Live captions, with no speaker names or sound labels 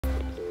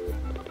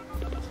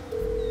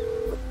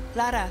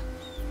Clara,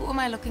 who am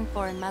I looking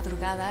for in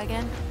Madrugada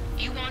again?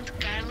 You want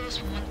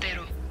Carlos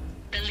Montero,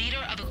 the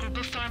leader of a group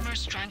of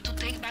farmers trying to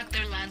take back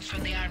their land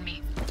from the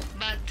army.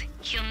 But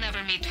he'll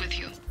never meet with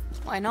you.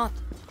 Why not?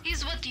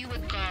 He's what you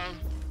would call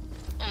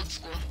old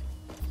school.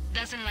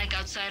 Doesn't like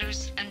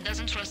outsiders and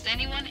doesn't trust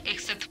anyone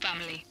except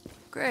family.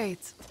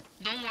 Great.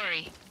 Don't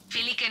worry,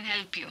 Philly can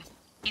help you.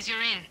 He's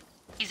your in.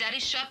 He's at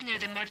his shop near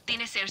the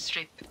Martinez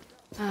airstrip.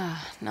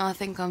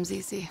 Nothing comes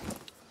easy.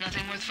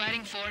 Nothing worth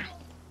fighting for.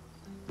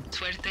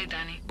 Suerte,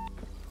 Danny.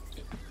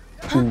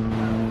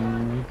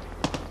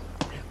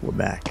 We're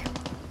back.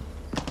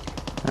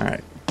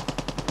 Alright.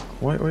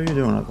 What are you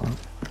doing up there?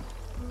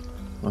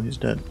 Oh, he's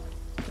dead.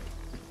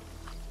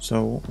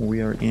 So,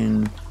 we are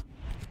in...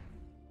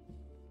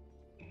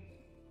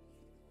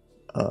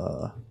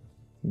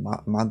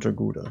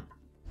 Madraguda.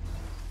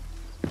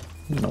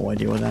 No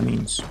idea what that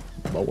means,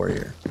 but we're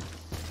here.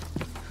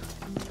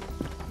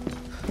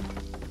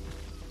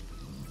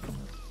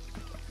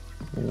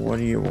 What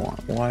do you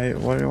want? Why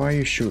are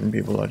you shooting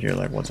people out here?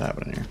 Like, what's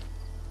happening here?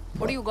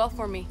 What do you got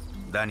for me?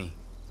 Danny,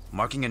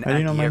 marking an How do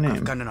you know my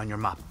anti-aircraft name? cannon on your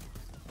map.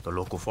 The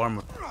local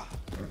farmer.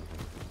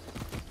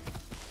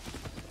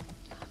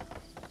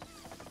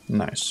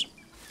 Nice.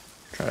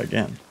 Try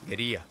again.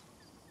 Guerrilla.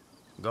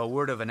 Got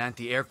word of an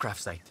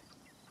anti-aircraft site.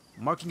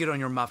 Marking it on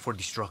your map for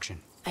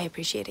destruction. I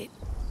appreciate it.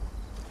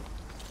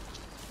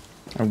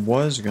 I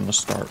was gonna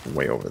start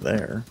way over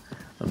there,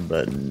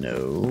 but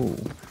no.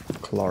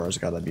 Clara's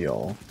gotta be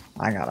all,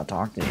 I gotta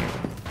talk to you.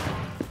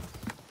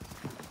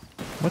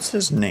 What's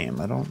his name?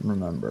 I don't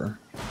remember.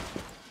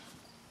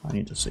 I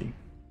need to see.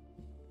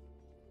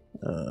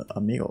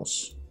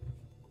 Amigos.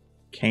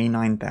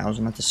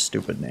 K9000, that's a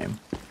stupid name.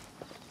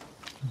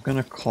 I'm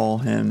gonna call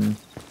him...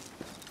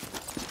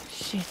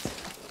 Shit.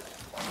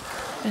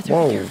 Better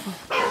Whoa! be careful.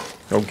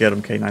 Go get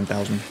him,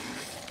 K9000.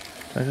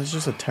 That's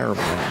just a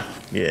terrible name.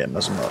 Yeah,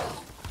 mess him up.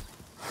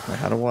 Wait,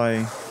 how do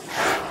I...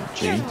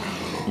 G?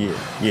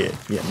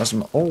 Yeah, mess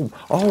him up.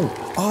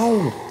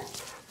 Oh!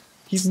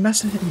 He's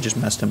messing him. He just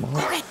messed him up.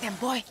 Correct them,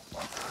 boy.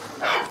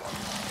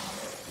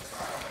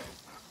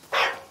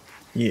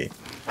 Yeah.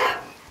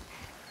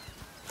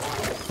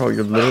 Bro,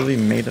 you're literally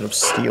made out of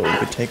steel. You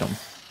could take him.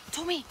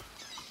 Tommy.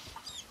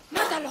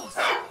 Mátalos.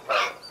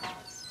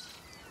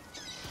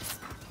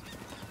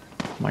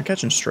 Am I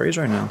catching strays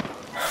right now?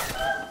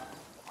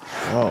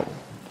 Whoa.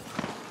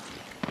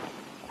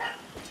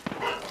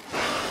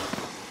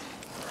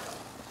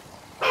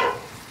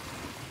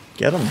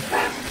 Get him.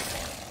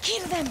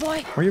 Kill them,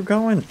 boy. Where you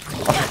going?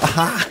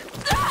 Aha!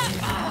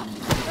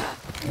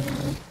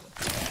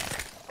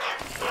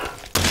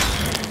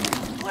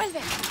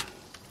 Vuelve.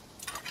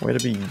 Way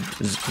to be...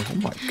 oh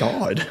my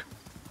god.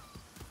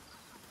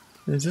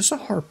 Is this a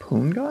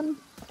harpoon gun?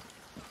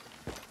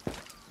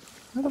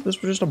 I thought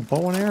this was just a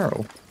bow and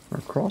arrow. Or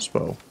a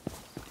crossbow.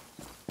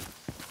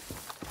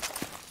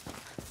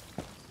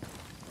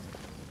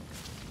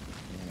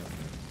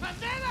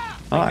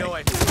 I know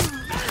it.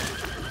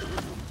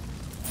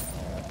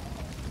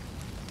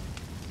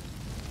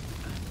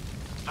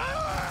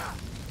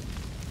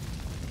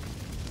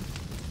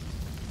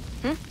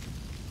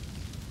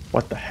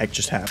 What the heck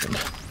just happened?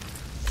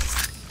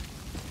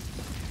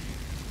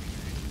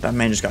 That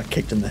man just got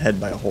kicked in the head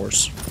by a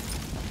horse.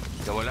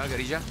 Hola,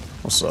 guerrilla.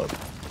 What's up?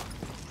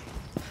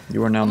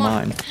 You are now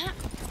mine.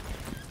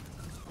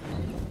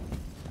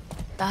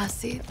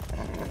 That's it.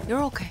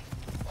 You're okay.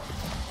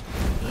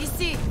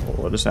 Easy.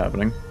 What is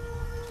happening?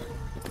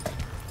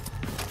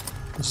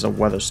 This is a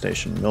weather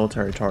station,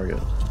 military target.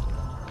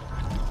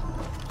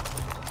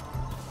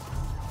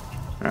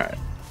 Alright.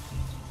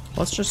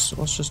 Let's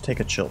just take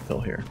a chill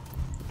pill here.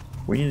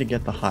 We need to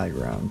get the high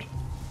ground.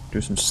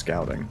 Do some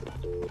scouting.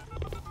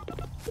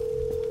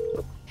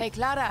 Hey,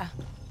 Clara.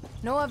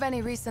 Know of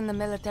any reason the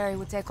military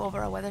would take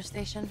over a weather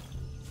station?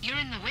 You're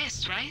in the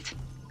West, right?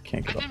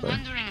 Can't get I've up been there.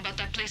 wondering about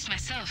that place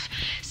myself.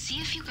 See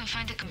if you can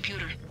find a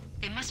computer.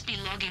 They must be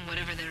logging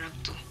whatever they're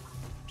up to.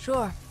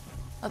 Sure.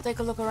 I'll take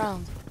a look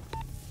around.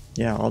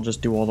 Yeah, I'll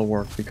just do all the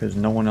work because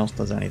no one else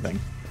does anything.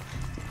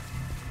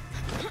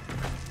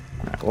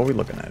 Alright, what are we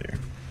looking at here?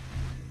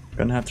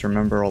 Gonna have to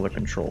remember all the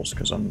controls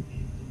because I'm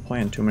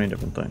playing too many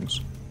different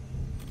things.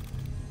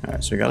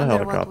 Alright, so we got a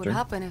Wonder what would helicopter.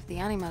 happen if the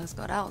animals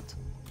got out?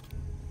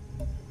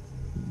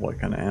 What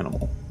kind of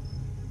animal?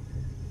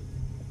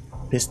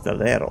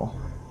 Pistolero.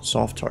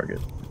 Soft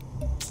target.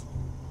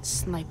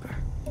 Sniper.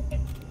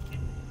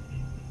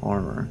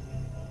 Armor.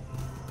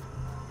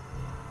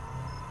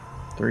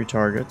 3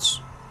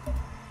 targets.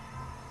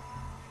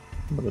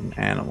 But an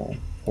animal.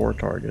 4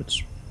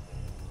 targets.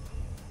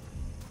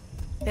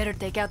 Better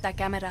take out that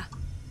camera.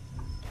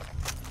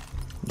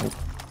 Nope.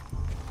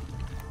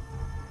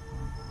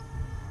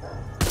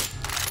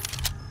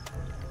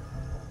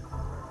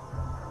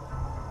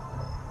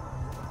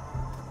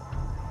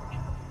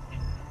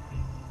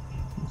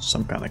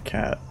 Some kind of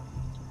cat.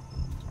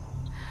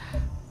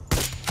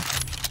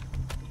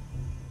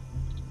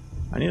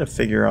 I need to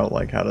figure out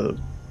like how to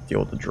deal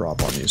with the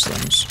drop on these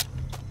things.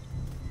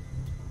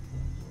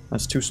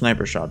 That's 2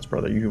 sniper shots,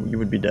 brother. You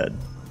would be dead.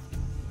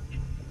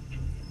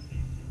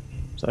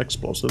 Is that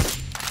explosive?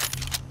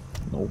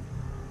 Nope.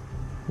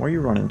 Where are you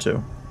running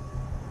to?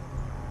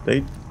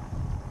 They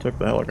took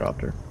the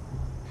helicopter.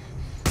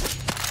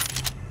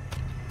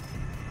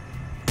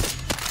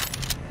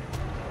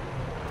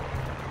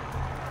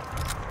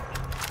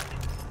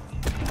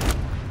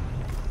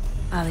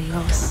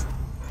 Adios.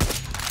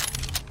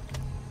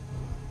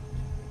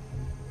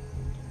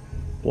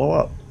 Blow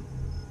up.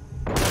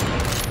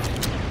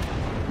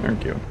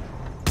 Thank you.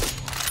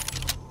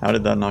 How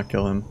did that not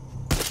kill him?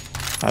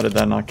 How did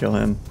that not kill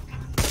him?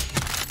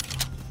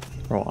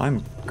 Bro,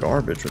 I'm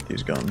garbage with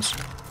these guns.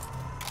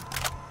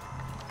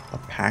 A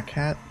pack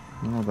hat?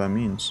 I don't know what that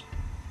means.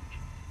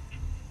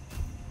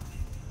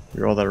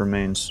 You're all that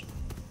remains.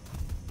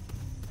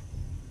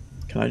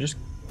 Can I just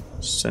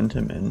send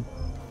him in?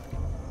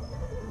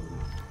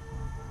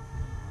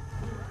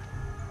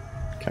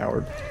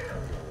 Coward.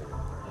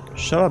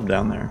 Shut up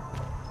down there.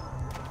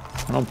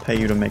 I don't pay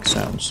you to make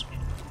sounds.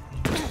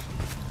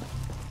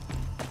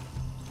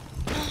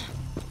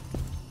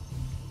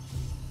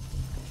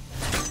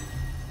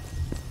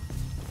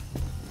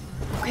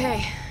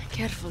 Okay,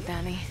 careful,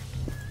 Danny.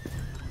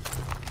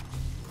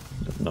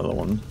 Another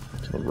one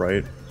to the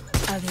right.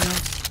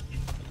 Adios.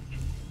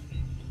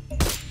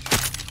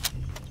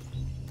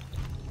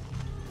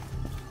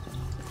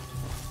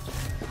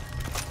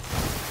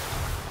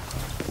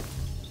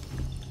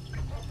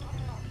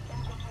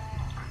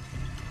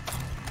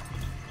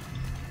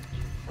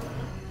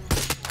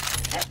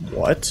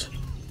 What?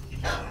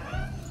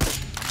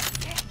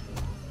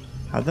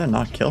 How'd that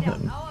not kill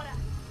him?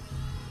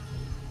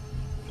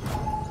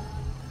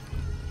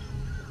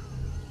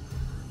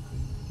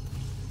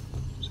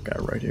 This guy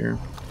right here.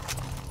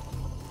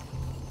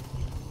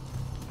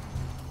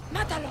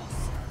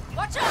 Matalos!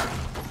 Watch out!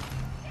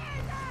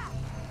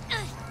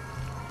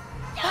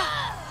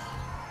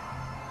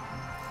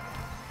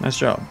 Nice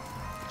job.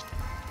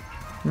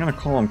 I'm gonna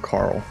call him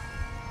Carl.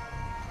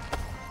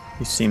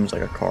 He seems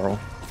like a Carl.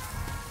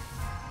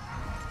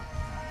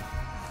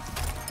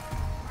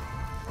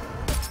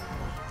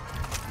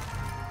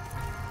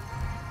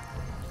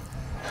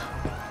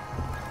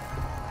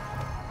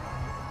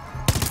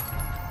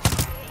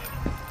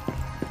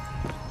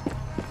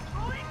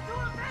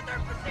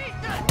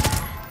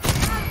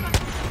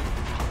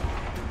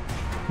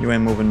 You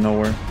ain't moving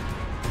nowhere.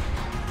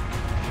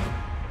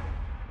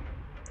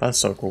 That's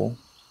so cool.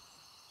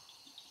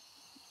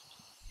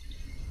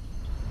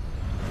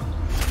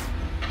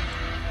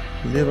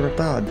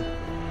 Libertad.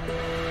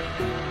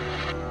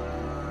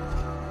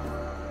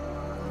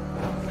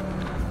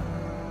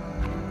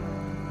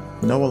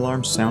 No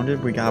alarm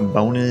sounded. We got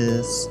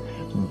bonus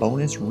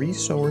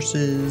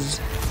resources.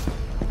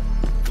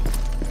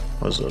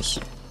 What is this?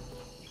 It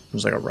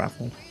was like a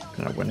raffle.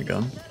 Can I win a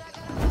gun?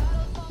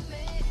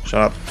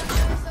 Shut up.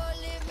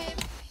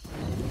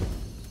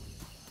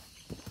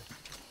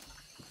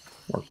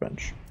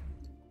 Workbench.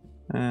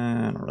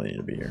 I don't really need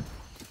to be here.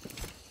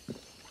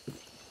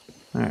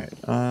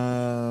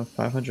 Alright,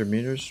 500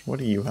 meters? What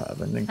do you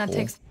have? Anything That cool?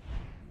 takes.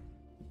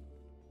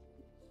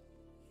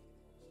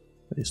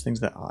 Are these things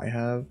that I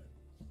have?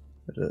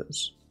 It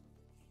is.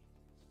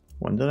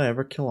 When did I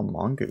ever kill a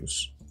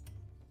mongoose?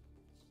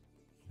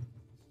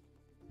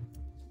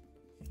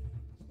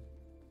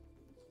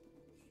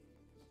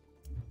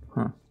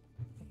 Huh.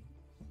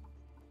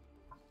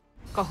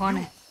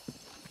 Cojones.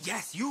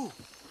 Yes, you!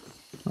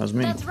 That was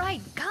me. That's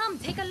right. Come,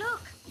 take a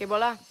look. Que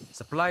bola.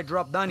 Supply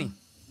drop, Danny.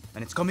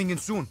 And it's coming in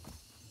soon.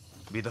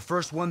 Be the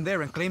first one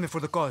there and claim it for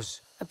the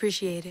cause.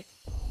 Appreciate it.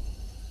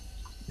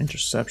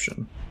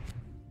 Interception.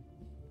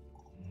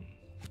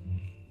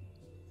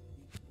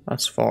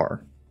 That's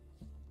far.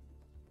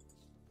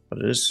 But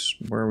it is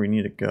where we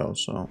need to go,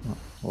 so... Oh,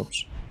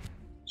 whoops.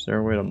 Is there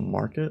a way to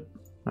mark it?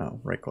 Oh,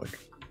 right click.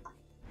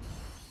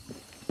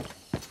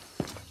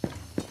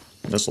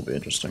 This will be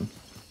interesting.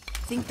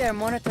 Think they're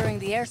monitoring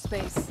the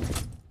airspace.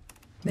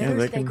 Yeah, Better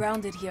they stay can...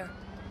 grounded here.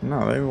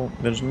 No, they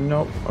won't. There's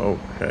no...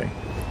 Okay.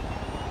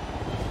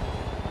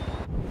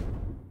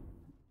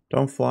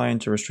 Don't fly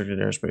into restricted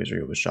airspace or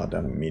you'll be shot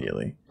down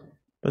immediately.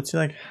 But see,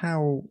 like,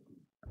 how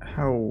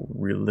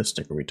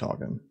realistic are we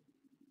talking?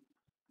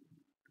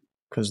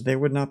 Because they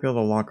would not be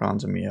able to lock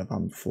onto me if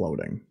I'm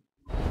floating.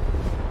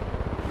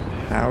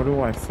 How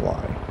do I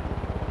fly?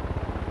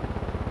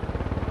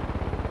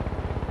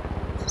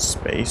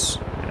 Space?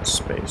 Yeah,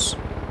 space.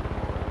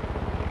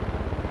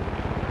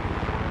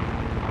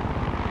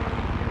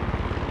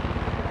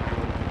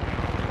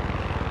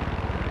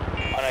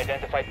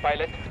 Unidentified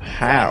pilot.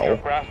 How? Your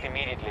craft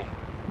immediately.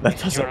 That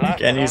This is your doesn't make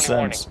last any and only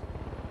sense.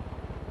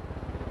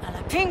 A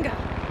la pinga!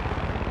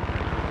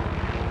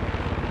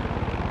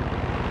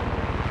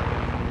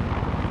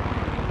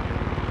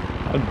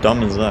 How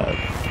dumb is that?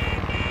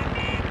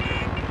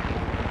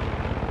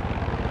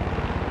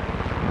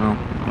 Well,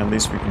 at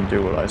least we can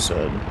do what I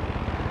said.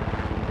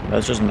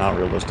 That's just not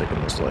realistic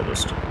in the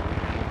slightest.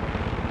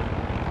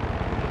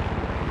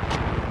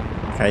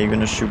 How are you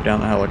gonna shoot down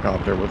the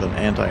helicopter with an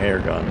anti-air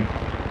gun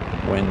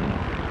when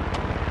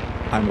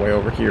I'm way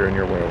over here and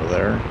you're way over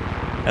there,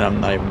 and I'm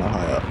not even that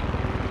high up?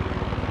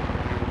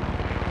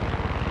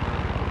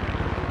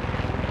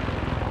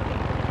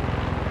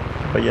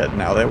 But yet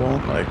now they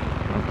won't? Like,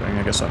 okay,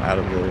 I guess I'm out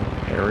of the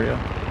area.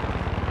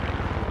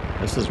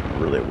 This is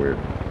really weird.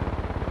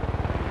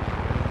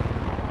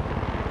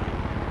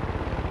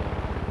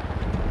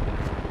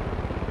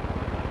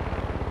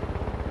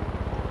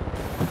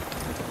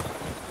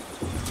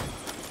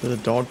 Did the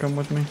dog come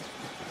with me?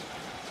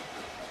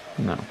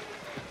 No.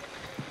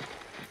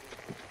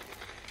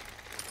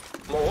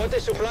 Mogote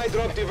supply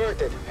drop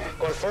diverted.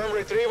 Confirm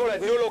retrieval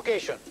at new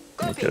location.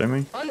 Are you kidding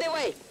me? On the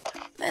way.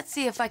 Let's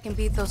see if I can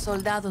beat those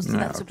soldados to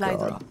that supply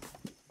God. drop.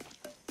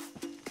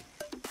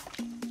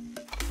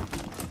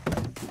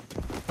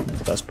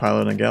 Best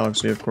pilot in the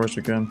galaxy, of course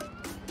we can.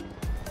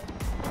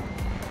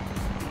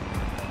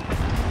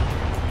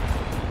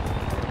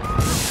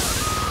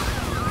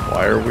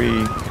 Why are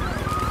we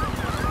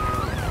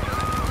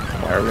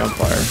on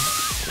fire?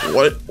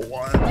 What?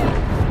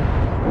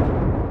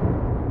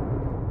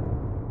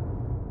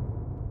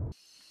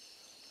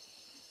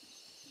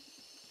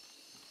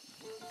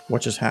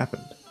 What just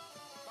happened?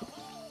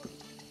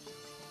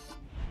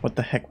 What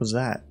the heck was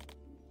that?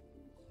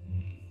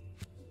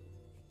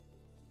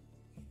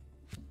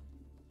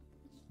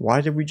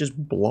 Why did we just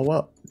blow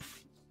up?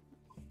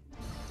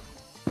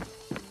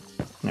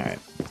 Alright.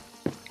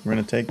 We're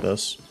gonna take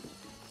this.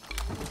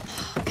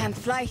 Can't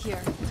fly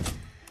here.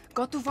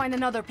 Got to find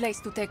another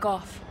place to take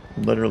off.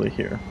 Literally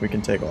here. We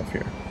can take off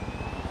here.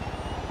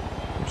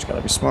 We just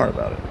gotta be smart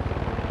about it.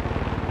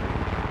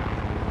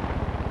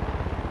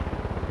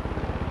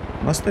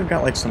 Unless they've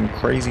got like some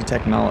crazy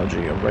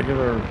technology. A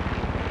regular...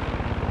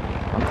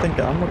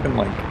 I'm looking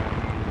like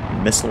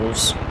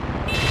missiles.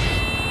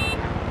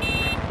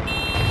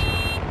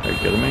 Are you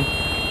kidding me?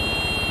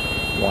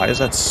 Why is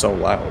that so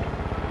loud?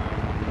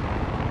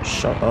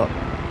 Shut up.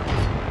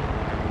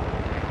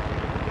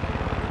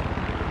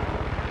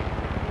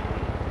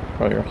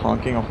 Oh, you're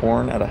honking a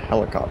horn at a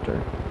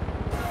helicopter.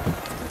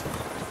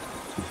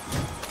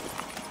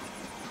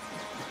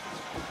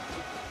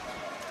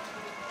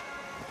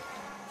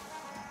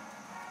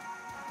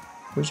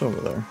 Who's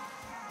over there?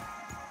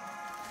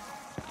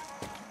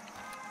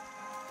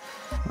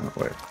 Oh,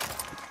 wait.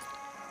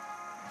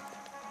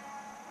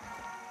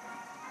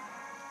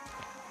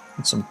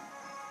 It's some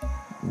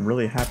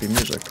really happy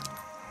music.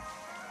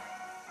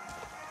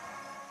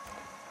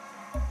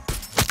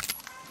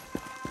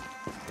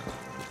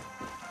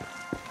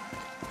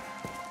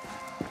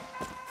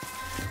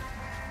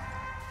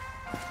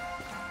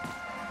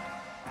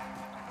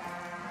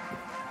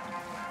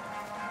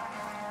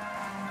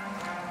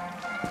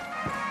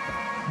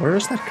 Where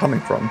is that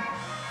coming from?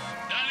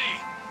 Danny,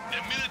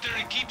 the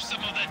military keeps some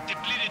of that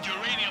depleted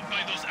uranium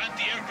by those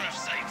anti-aircraft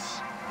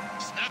sites.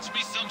 Snatch me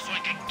some so I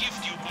can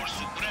gift you more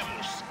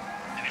Supremos.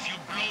 And if you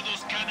blow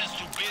those cannons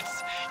to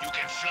bits, you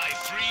can fly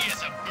free as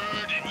a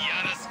bird in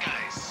Yara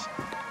skies.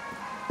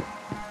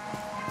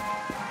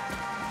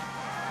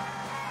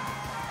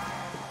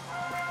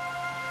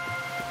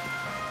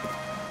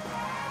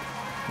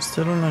 I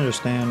still don't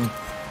understand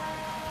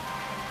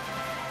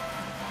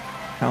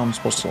how I'm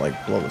supposed to like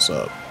blow this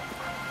up.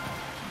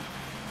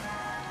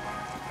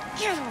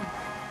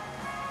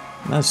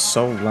 That's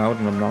so loud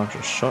and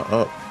obnoxious. Shut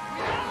up.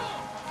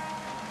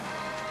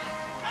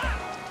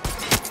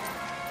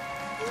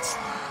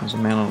 There's a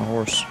man on a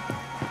horse.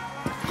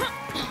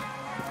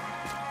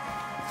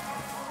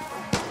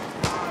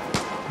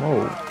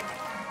 Whoa.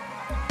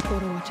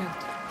 Gotta watch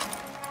out.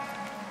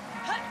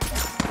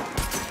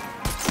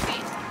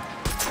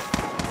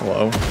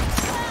 Hello.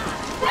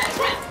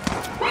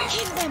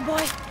 Kill them,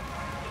 boy.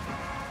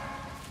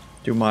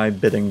 Do my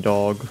bidding,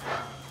 dog.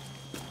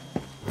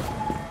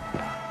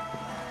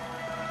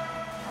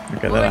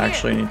 Okay, that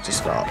actually needs to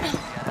stop.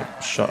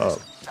 Like, shut up.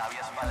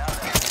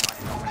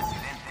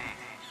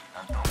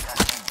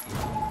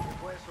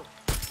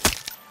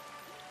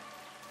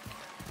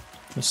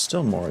 There's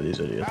still more of these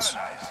idiots.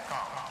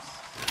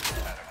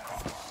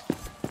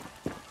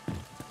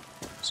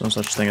 There's no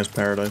such thing as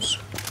paradise.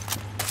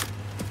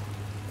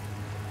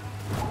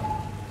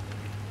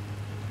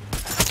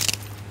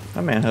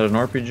 That man had an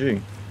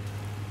RPG.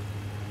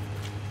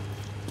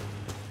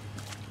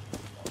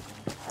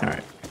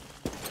 Alright.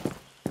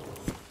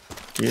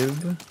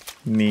 Give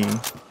me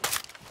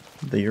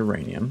the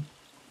uranium.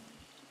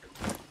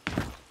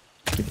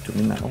 Give it to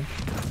me now.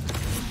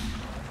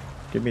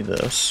 Give me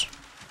this.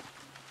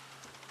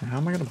 How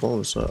am I gonna blow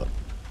this up?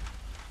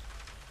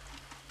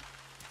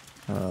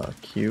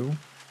 Q.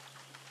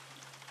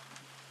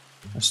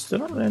 I still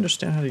don't really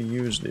understand how to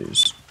use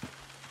these.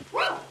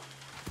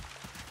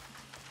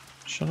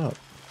 Shut up.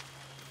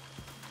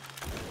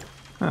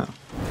 Huh.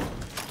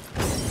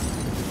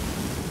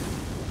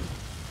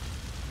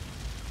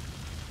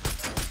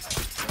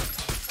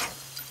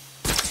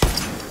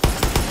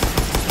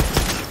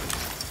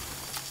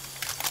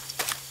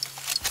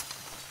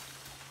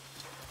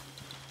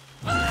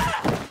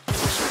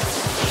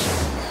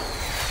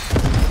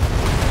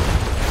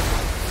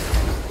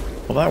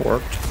 Well, that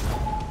worked.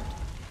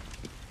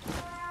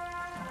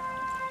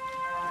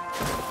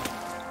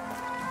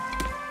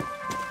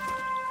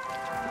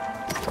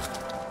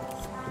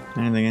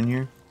 Anything in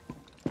here?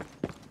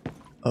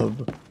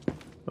 Of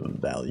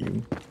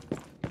value.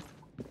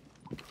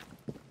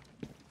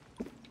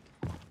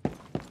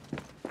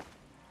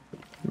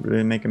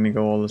 Really making me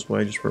go all this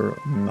way just for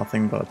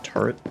nothing but a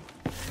turret?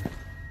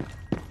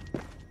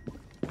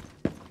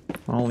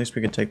 Well, at least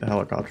we could take the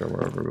helicopter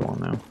wherever we want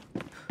now.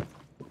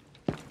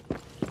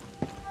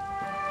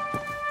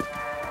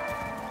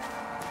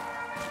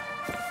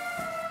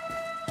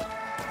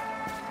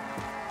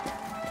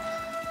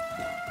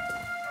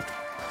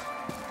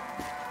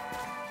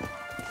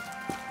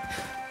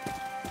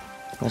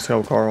 Let's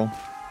go, Carl.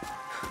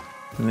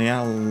 In the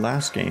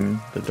last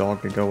game, the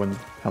dog could go in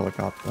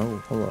helicopter. Oh,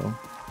 hello.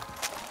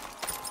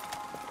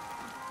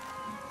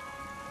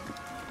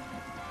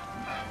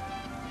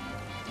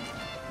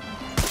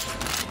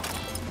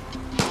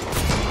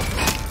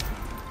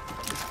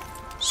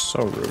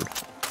 So rude.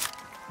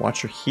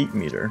 Watch your heat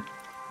meter.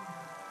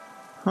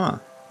 Huh.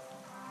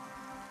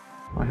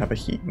 I have a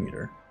heat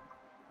meter.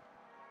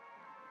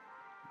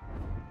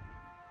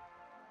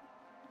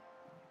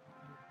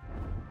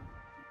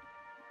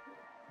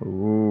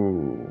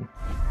 Ooh.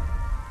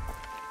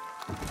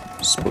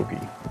 Spooky.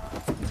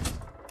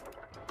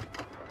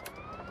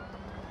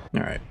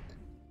 Alright.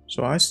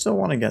 So I still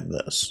want to get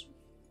this.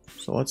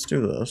 So let's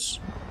do this.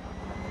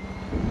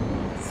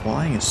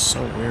 Flying is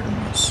so weird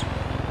in this.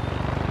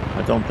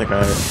 I don't think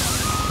I...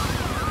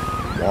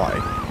 Why?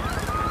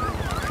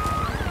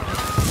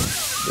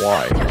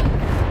 Why?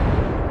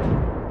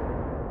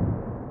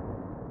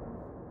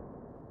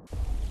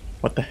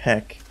 What the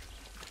heck?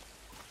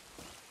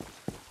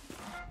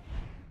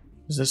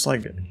 Is this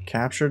like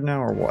captured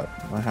now or what?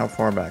 How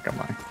far back am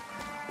I?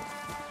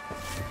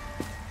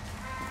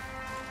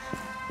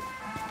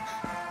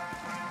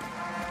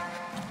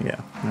 Yeah,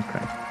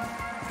 okay.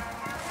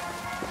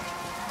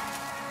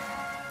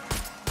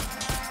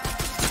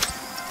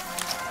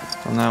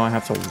 Well, now I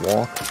have to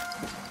walk.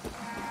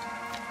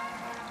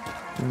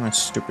 Give me my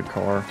stupid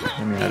car.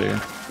 Get me out of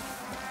here.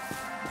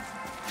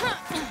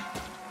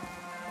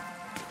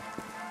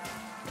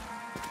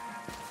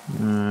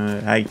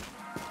 Hey.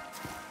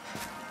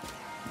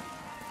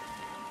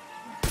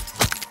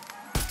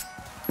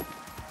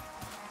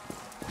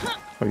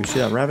 Oh, you see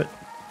that rabbit?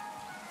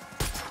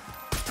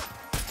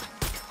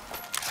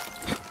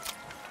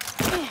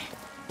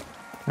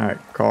 Alright,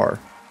 car.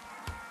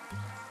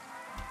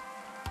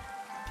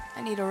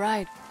 I need a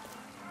ride.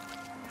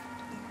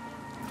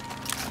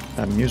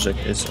 That music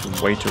is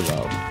way too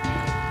loud.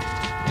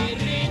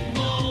 It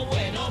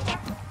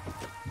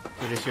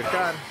is your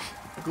car.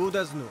 Good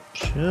as new.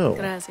 Chill.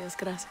 Gracias,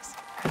 gracias.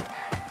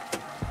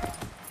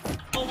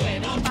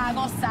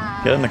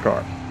 Get in the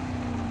car.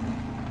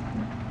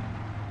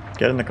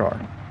 Get in the car.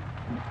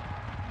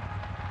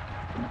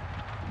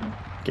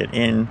 Get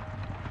in.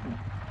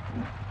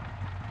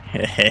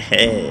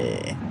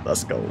 Hey,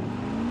 let's go.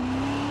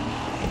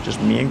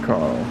 Just me and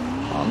Carl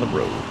on the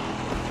road.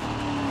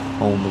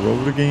 On the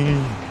road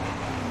again.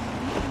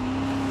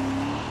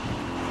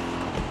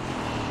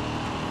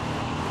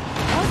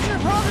 What's your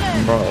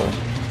problem? Bro.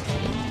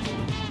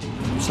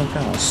 Some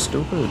kind of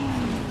stupid.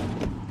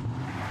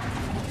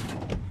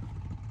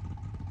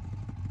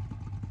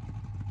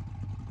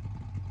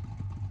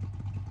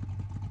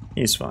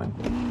 He's fine.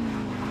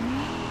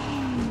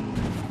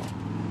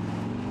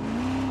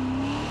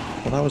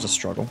 Well, that was a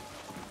struggle.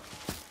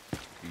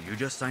 You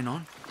just sign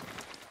on?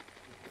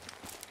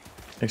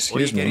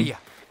 Excuse Oye, me. guerrilla.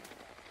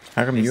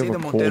 How come They you say have a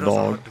the cool Monteros are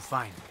dog? hard to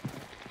find.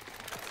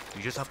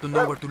 You just have to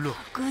know where to look.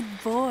 Good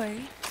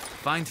boy.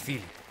 Find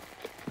Philly.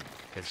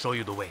 He'll show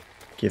you the way.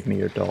 Give me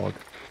your dog.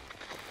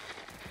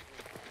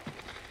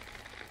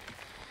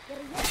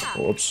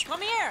 Oops.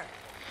 Come here.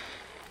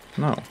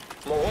 No.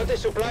 Mogote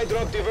supply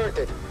drop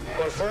diverted.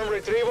 Confirm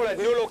retrieval at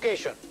new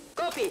location.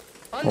 Copy.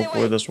 On the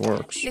Hopefully way. this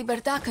works.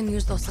 Libertad can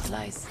use those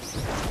supplies.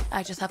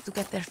 I just have to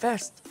get there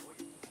first.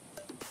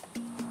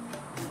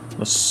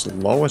 The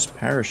slowest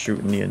parachute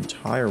in the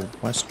entire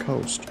West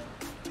Coast.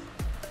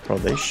 Bro,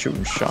 they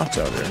shooting shots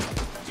out here.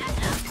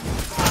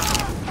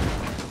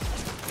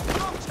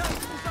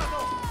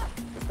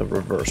 The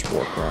reverse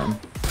war crime.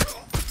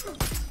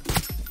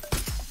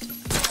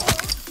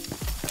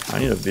 I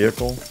need a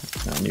vehicle,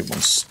 and I need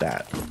one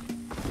stat.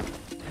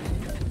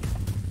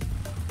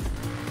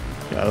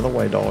 Get out of the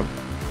way, dog.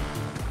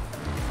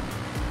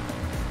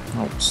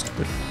 Oh,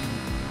 stupid.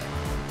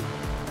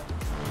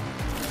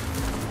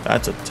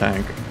 That's a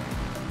tank.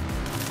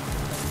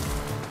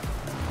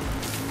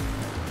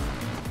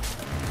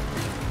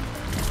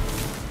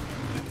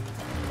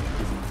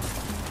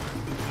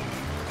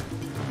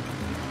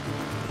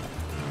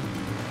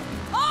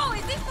 Oh,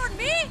 is this for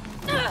me?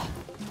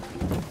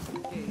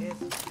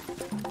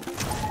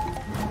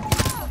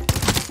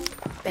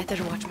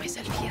 Better watch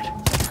myself here.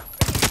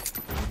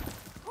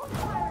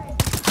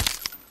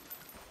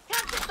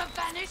 Can't just have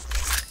vanished.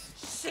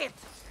 Shit.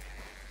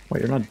 Wait,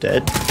 you're not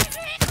dead?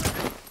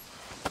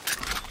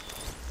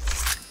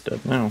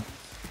 Dead now.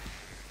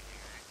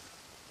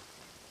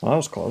 Well, that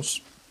was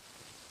close.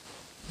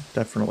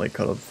 Definitely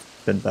could have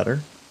been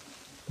better,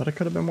 but it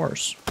could have been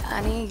worse.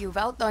 Annie, you've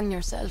outdone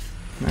yourself.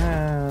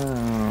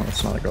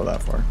 Let's not go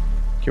that far.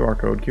 QR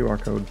code,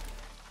 QR code.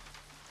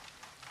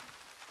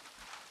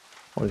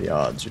 What are the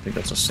odds? You think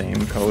that's the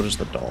same code as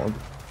the dog?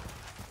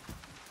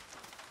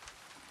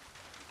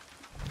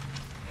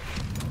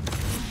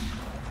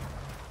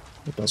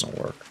 It doesn't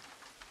work.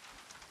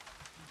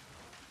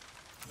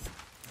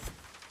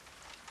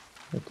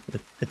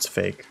 It's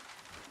fake.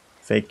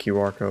 Fake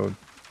QR code.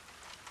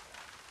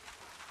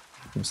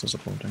 It's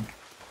disappointing.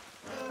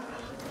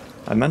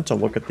 I meant to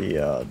look at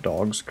the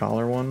dog's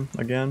collar one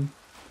again.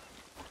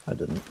 I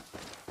didn't.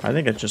 I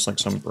think it's just like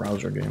some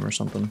browser game or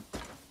something.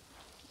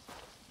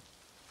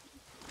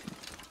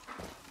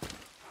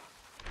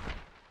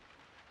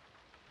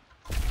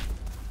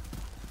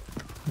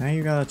 Now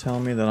you gotta tell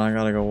me that I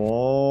gotta go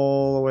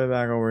all the way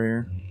back over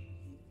here.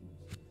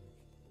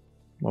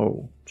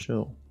 Whoa,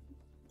 chill.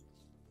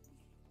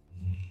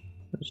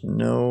 There's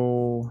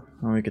no...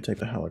 Oh, we could take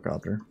the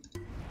helicopter.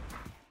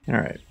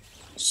 Alright,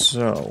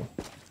 so...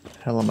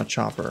 Helma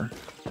Chopper.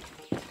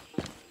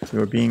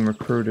 You are being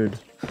recruited.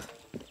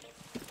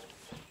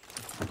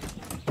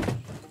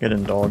 Get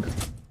in, dog.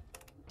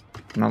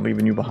 I'm not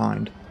leaving you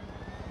behind.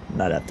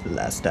 Not after the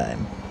last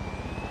time.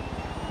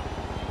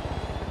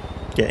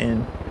 Get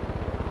in.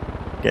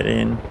 Get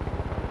in.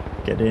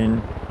 Get in.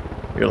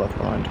 You're left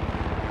behind.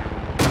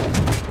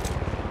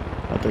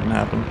 That didn't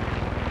happen.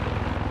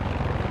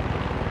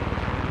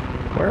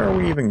 Where are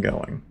we even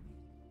going?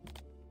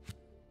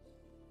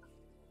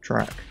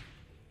 Track.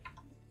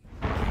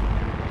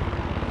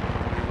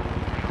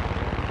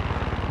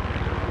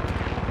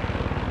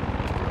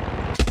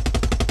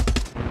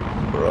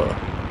 Bruh.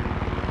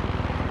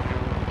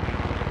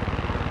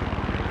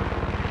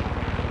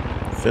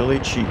 Philly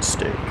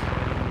cheesesteak.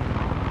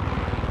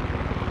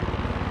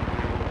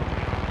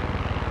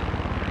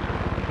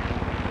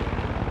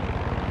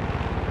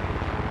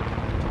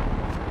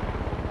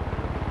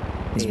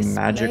 His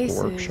magic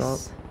workshop?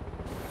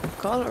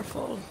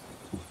 Colorful.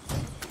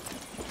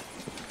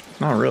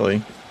 Not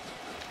really.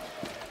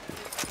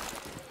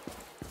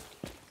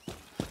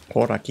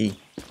 Por aquí.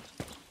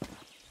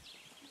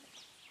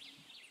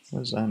 What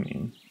does that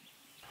mean?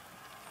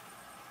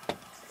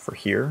 For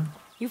here?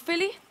 You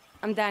Philly?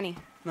 I'm Danny.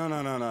 No.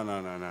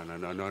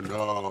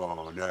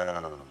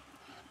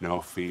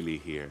 No Philly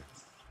here.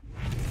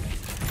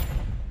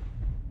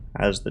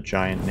 As the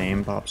giant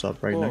name pops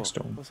up right Oh, next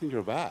to him. what's in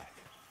your bag?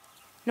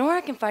 Know where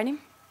I can find him?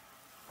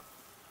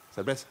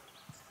 Cerveza.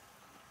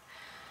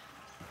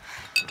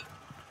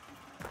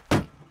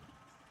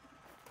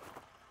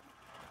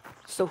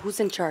 So who's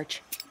in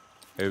charge?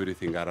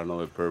 Everything got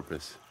another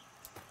purpose.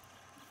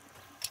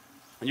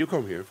 And you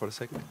come here for a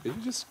second. Can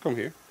you just come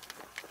here?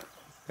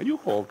 Can you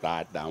hold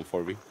that down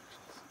for me?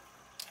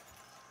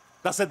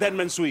 That's a dead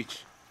man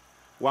switch.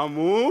 One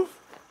move.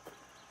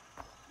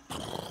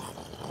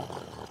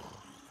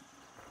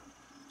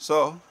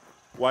 So,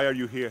 why are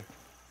you here?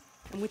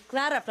 I'm with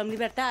Clara from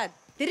Libertad.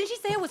 Didn't she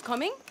say I was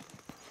coming?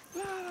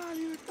 Clara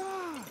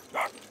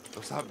Libertad.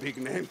 Those are big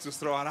names to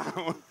throw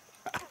around.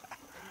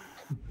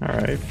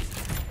 Alright.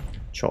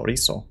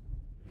 Chorizo.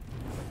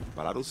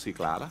 But I don't see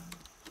Clara.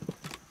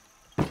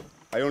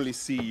 I only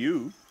see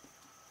you.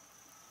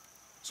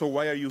 So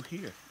why are you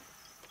here?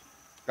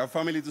 Got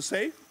family to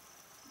save?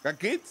 Got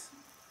kids?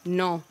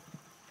 No.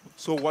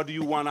 So what do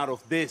you want out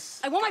of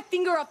this? I want my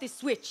finger off this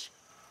switch.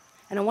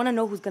 And I want to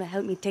know who's going to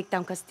help me take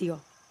down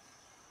Castillo.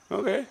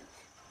 Okay.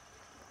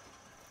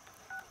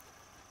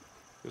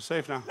 You're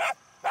safe now.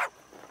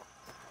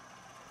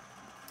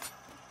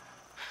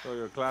 So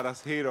you're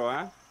Clara's hero,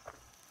 huh?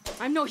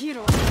 I'm no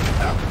hero.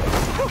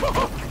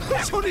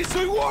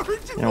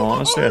 You know,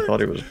 honestly, I thought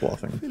he was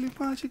bluffing. Philly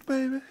Magic,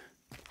 baby.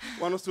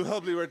 Want us to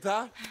help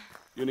Libertad?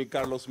 You need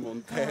Carlos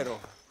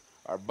Montero,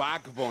 our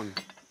backbone.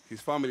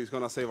 His family is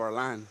gonna save our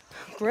land.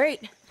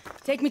 Great.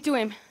 Take me to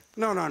him.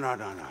 No.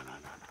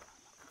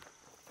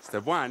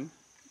 Step one,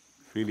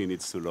 Philly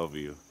needs to love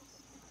you.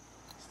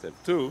 Step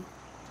two,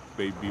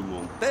 baby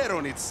Montero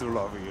needs to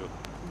love you.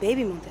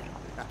 Baby Montero.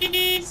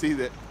 See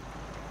that?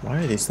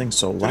 Why are these things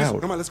so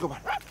loud? Come on, let's go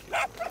back.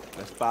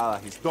 La Espada,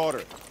 his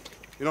daughter.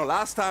 You know,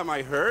 last time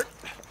I heard,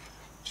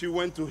 she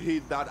went to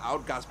hit that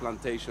outcast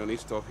plantation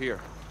east of here.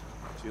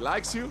 She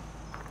likes you,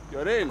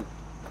 you're in.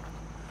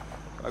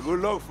 A good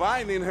luck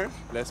finding her.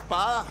 La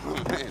Espada,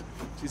 oh, man,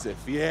 she's a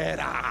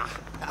fiera.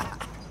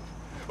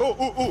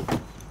 Oh.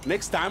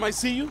 Next time I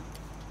see you,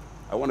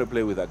 I want to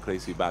play with that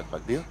crazy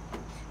backpack, deal?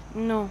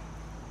 No.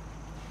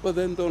 But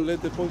then don't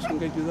let the poison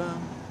get you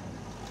down.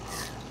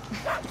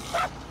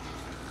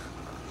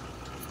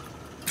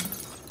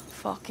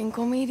 Fucking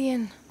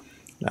comedian.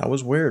 That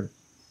was weird.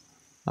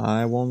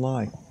 I won't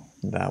lie.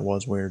 That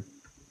was weird.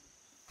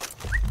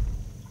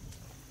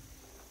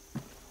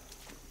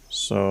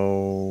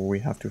 So we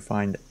have to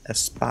find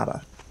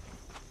Espada.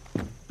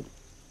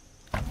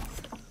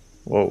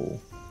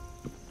 Whoa.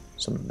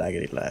 Some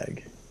laggity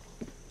lag.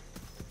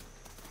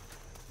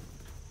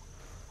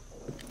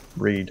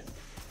 Read.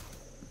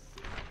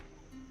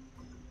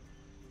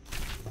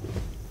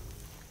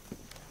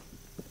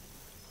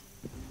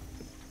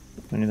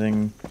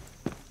 Anything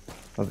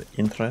of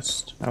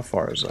interest? How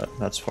far is that?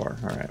 That's far.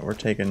 Alright, we're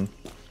taking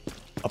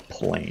a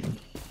plane.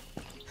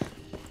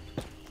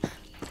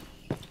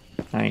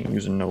 I ain't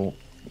using no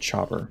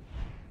chopper.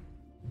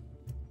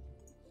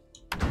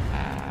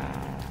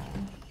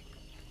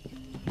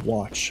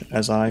 Watch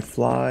as I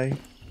fly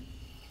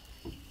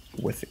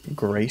with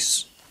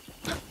grace.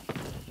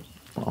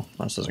 Well,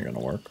 this isn't gonna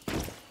work.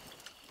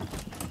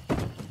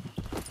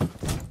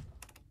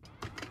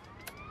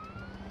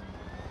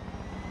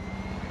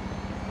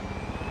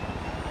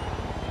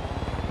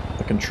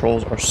 The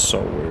controls are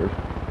so weird.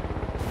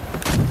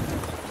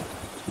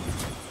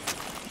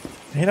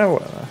 I hate how,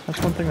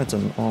 that's one thing that's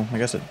well, I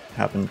guess it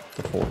happened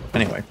before.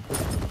 Anyway,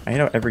 I hate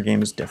how every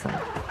game is different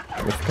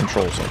with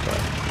controls like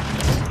that.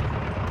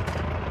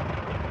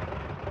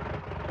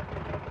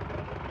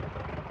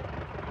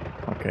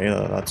 Okay,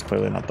 that's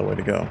clearly not the way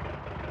to go.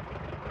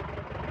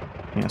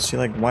 Yeah, see,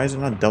 like, why is it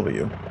not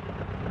W?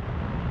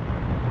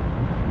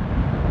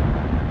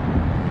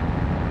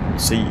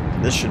 See,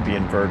 this should be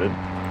inverted.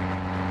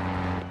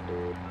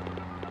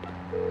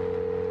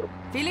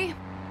 Philly?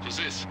 Who's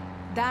this?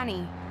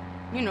 Danny.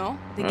 You know,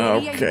 the guerrilla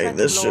you Okay, tried to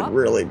this blow should up.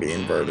 really be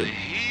inverted.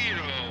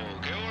 Hero,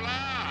 que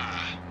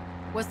hola.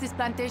 What's this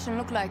plantation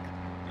look like?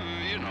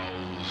 You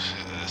know,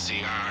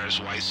 cigars,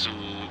 white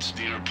suits,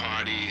 dinner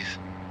parties.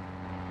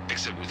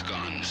 Except with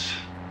guns.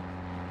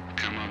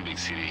 Come on, big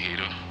city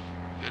hero.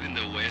 You're in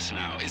the West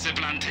now. It's a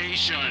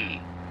plantation.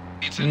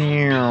 It's an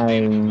old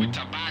building with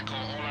tobacco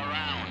all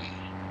around.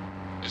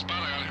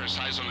 Espada got her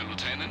sights on the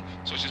lieutenant,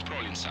 so she's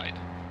probably inside.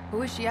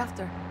 Who is she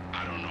after?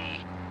 I don't know.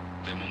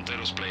 The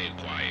Monteros play it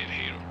quiet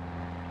here.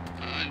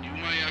 And you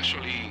might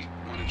actually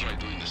want to try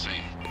doing the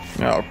same.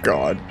 Oh,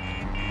 God.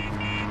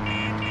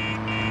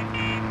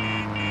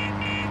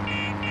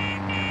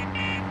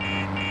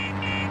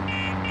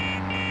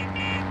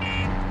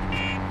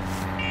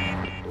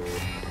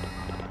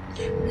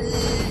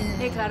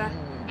 Hey, Clara.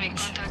 Make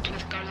contact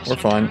with Carlos We're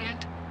fine. Montero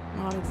yet?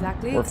 Not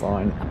exactly. We're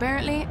fine.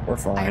 Apparently, We're I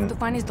have fine. to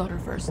find his daughter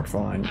first. We're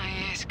fine. Ah,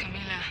 yes,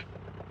 Camila.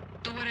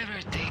 Do whatever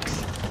it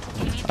takes.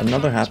 We need to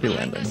Another find happy what's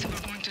behind landing. us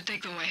if we're going to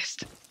take the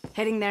West.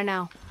 Heading there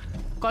now.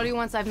 Call you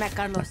once I've met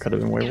Carlos. Could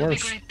have been way It'll be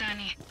worse. great,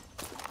 Danny.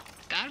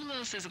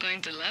 Carlos is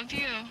going to love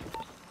you.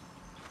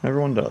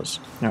 Everyone does.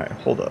 Alright,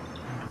 hold up.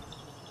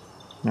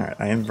 Alright,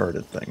 I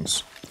inverted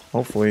things.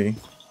 Hopefully,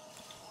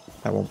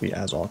 that won't be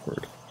as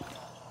awkward.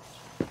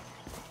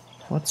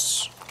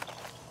 Let's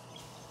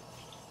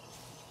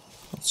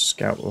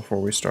scout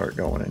before we start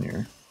going in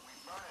here.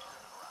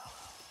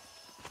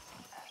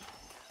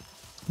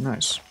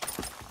 Nice.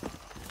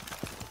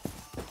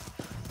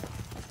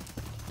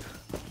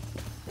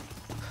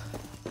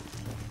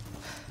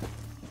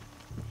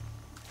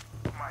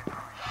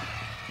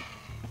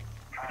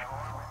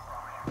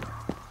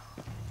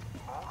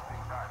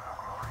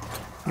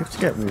 You have to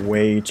get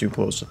way too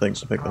close to things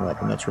to pick them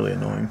up, and that's really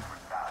annoying.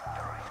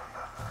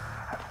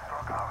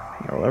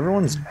 Well,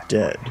 everyone's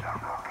dead,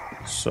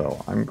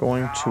 so I'm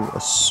going to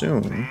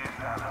assume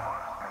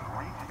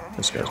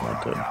this guy's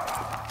not dead.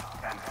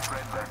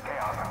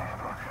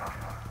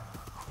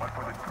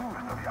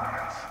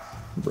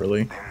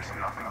 Really?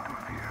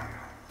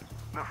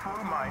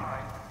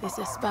 This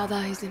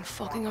Espada isn't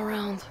fucking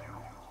around.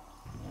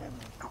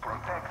 To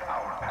protect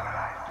our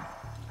paradise.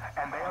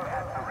 And they are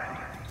at the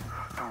ready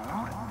to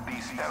root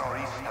these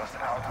terroristas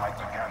out like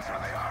the cancer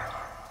they are.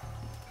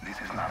 This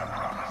is not a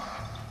promise.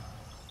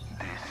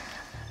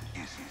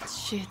 This is it.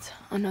 Shit,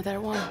 another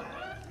one.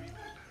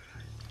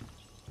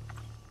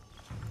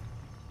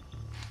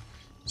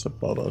 It's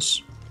above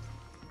us.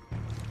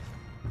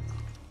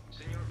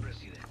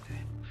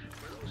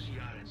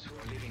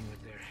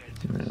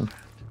 Yeah.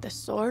 The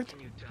sword?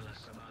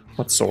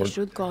 What I sword?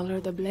 should call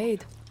her the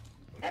Blade.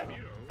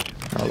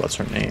 Oh, that's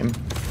her name.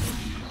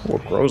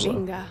 What Rosa?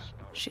 Binga.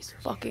 She's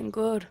fucking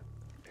good.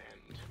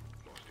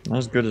 Not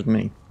as good as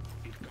me.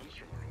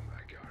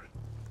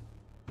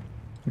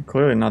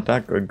 Clearly not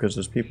that good because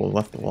there's people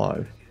left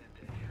alive.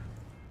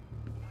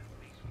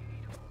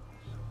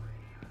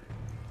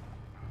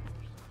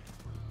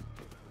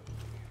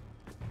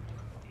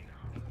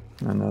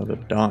 I know they're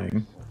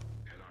dying.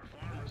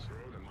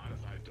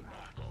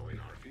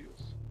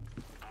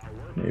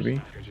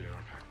 Maybe.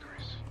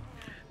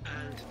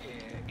 And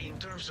in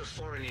terms of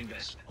foreign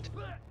investment,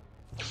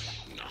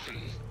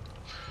 Nothing.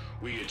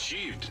 We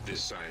achieved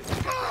this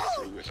scientific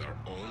breakthrough with our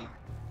own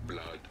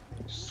blood,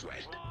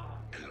 sweat,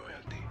 and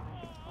loyalty.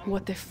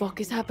 What the fuck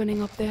is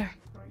happening up there?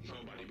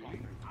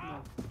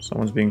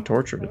 Someone's being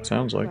tortured, it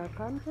sounds like.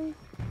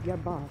 Your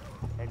boss.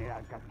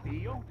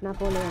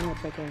 Napoleon el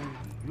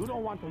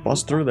Pequeño.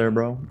 Bust through there,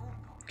 bro.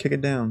 Kick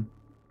it down.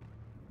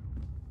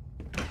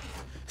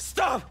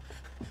 Stop!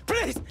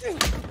 Please!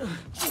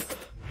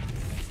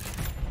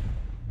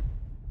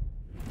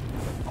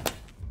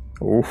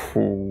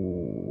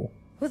 Ooh.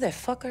 Who the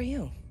fuck are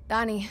you?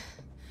 Danny,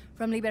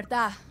 from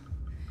Libertad.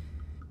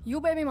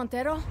 You baby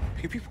Montero?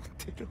 Baby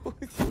Montero.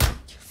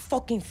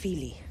 Fucking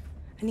Philly.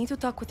 I need to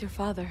talk with your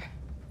father.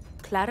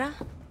 Clara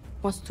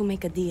wants to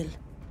make a deal.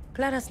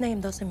 Clara's name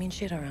doesn't mean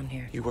shit around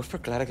here. You work for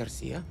Clara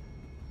Garcia?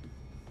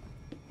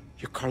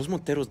 You're Carlos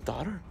Montero's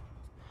daughter?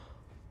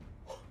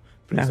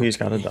 Now he's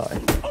gotta die.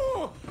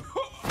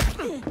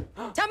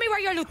 Tell me where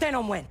your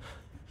lieutenant went.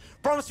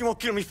 Promise you won't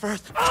kill me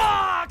first.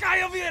 Ah,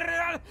 Cayo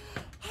Villarreal!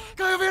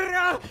 Cayo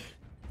Villarreal!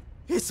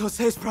 It's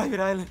Jose's private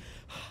island.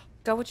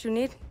 Got what you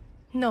need?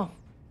 No,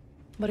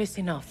 but it's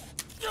enough.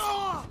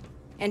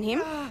 And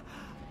him?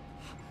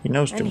 He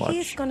knows too much. And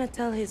he's gonna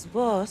tell his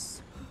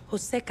boss,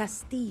 Jose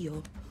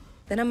Castillo,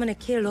 that I'm gonna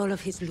kill all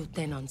of his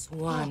lieutenants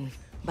one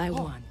by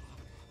one.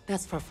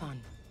 That's for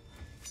fun.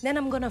 Then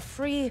I'm gonna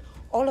free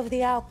all of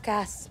the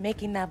outcasts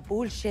making that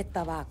bullshit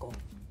tobacco.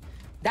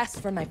 That's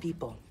for my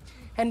people.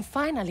 And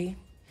finally,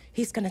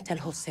 he's gonna tell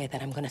Jose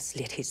that I'm gonna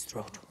slit his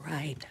throat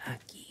right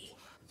aquí.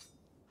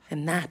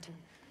 And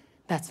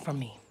that's for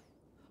me.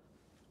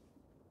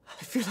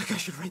 I feel like I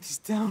should write this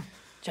down.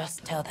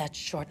 Just tell that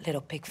short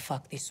little pig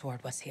fuck this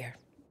sword was here.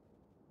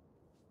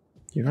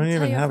 You don't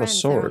even have a They're on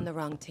sword. the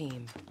wrong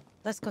team.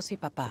 Let's go see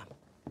Papa.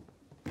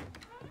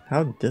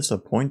 How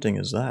disappointing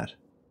is that?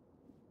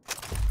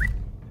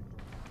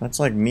 That's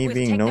like me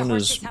being known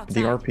as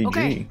the RPG.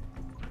 Okay.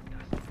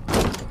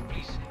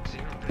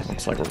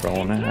 Looks like we're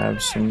going to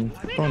have some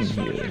fun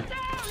here.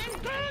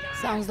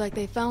 Sounds like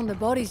they found the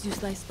bodies you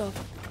sliced up.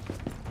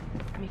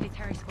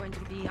 Military's going to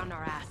be on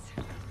our ass.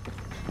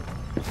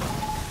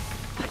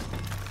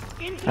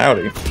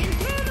 Howdy.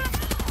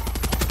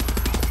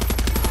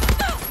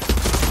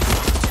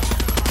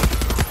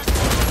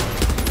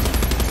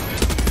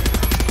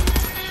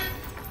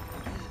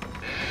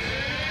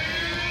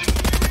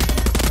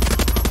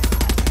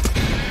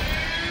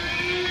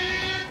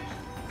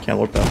 Can't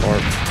look that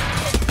hard.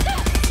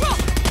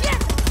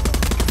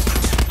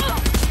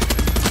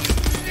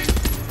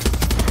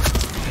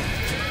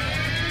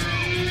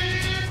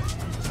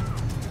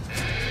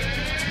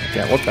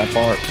 Can't look that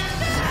far.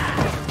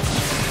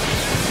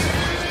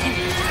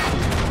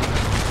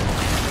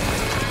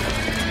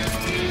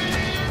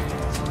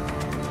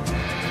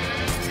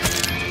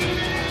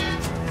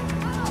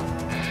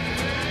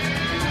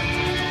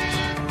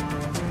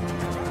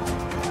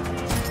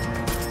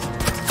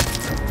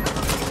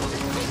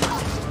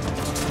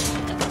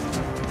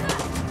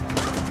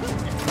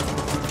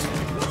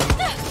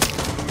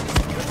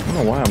 I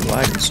don't know why I'm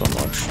lagging so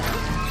much.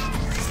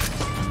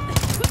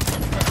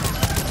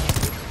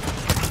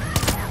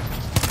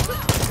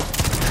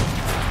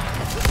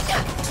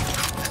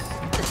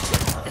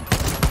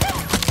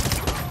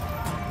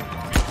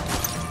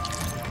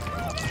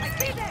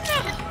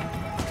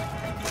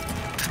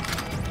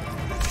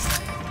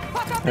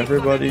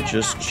 Everybody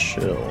just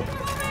chill.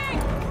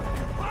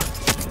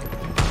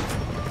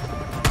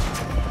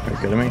 Are you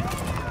kidding me?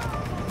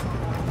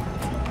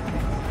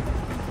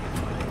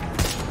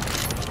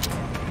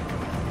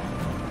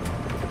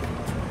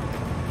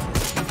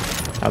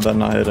 How'd that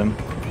not hit him?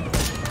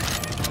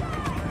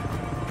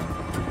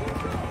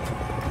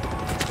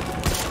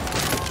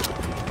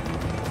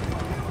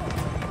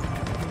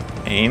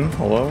 Aim?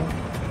 Hello?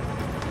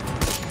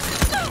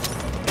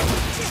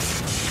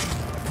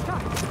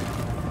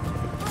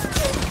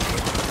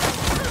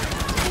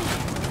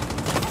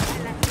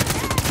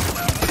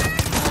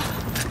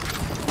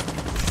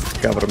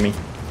 Cover me.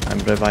 I'm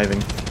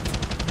reviving.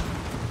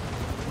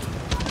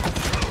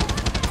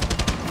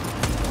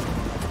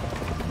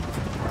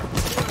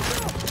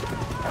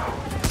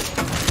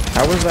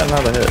 How was that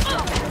not a hit?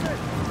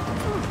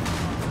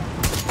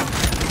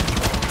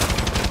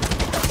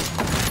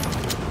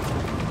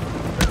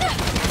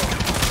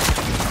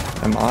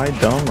 Am I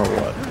dumb or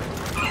what?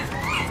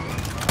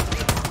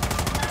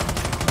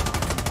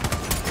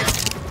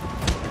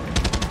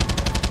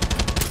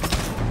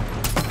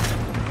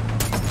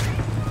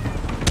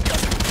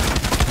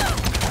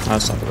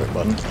 That's not the right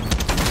button.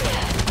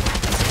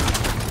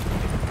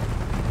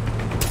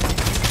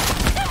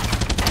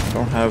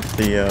 Don't have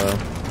the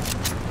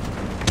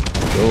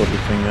ability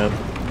thing yet.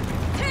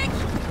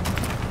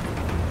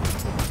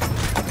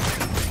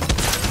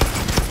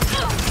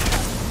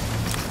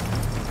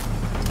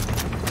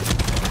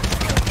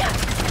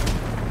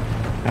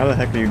 How the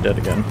heck are you dead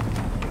again?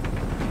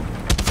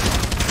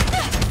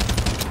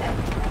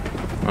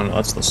 Oh no,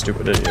 that's the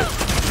stupid idiot.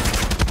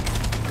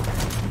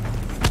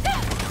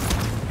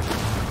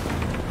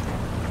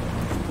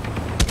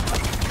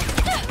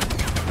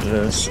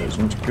 This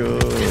isn't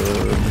good.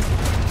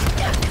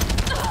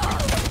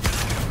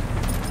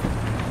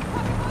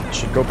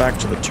 Should go back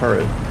to the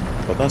turret,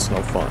 but that's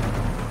no fun.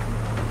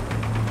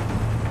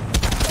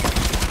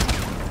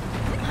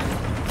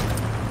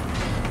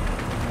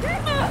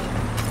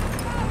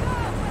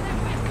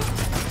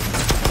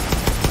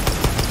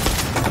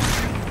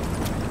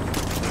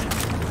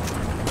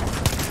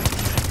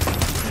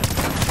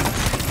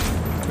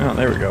 Oh,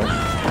 there we go.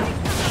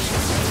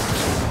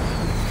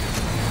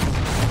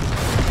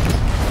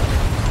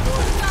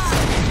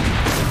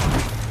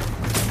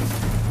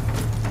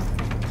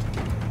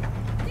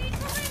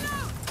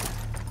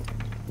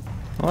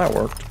 Well, that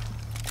worked.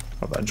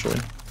 Eventually.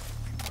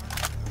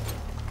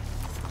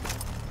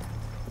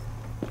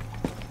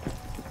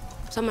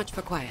 So much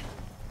for quiet.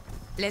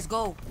 Let's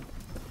go.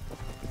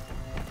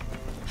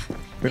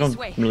 We don't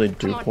really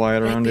do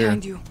quiet around here.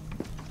 You.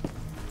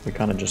 We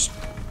kind of just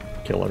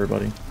kill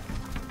everybody.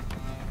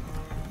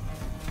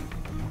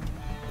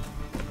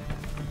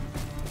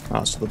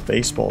 Ah, so the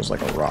baseball is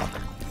like a rock.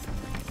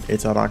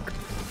 It's a rock.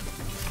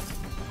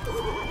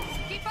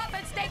 Keep up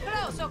and stay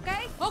close,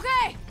 okay?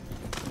 Okay!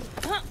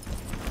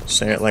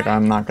 Say it like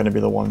I'm not going to be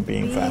the one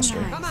being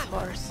faster. Nice, Come on.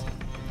 horse.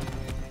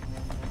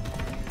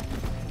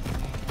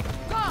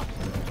 Go!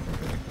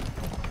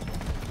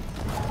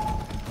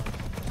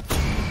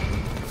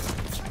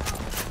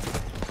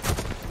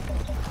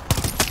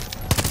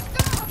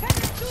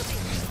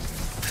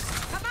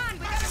 Come on,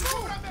 we gotta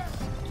move!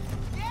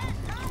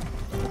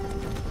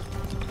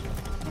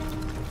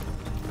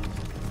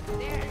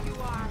 There you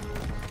are.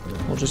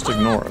 We'll just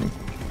ignore him.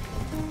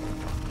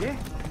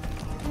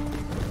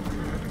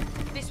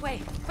 This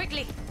way,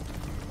 quickly.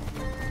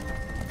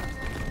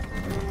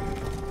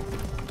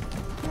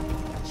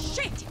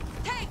 Shit!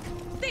 Take!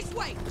 This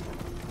way!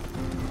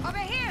 Over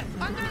here,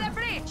 under the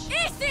bridge!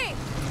 Easy!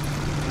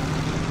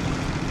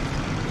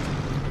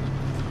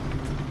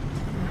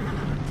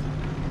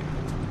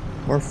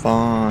 We're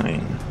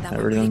fine. That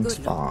would be Everything's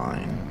good.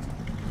 fine.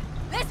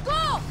 Let's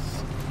go!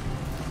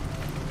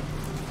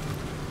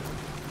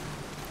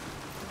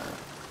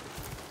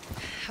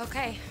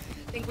 Okay,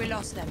 think we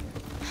lost them.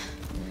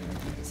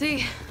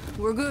 See,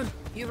 we're good.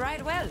 You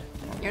ride well.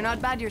 You're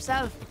not bad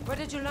yourself. Where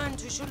did you learn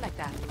to shoot like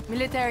that?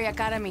 Military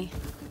Academy.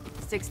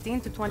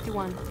 16 to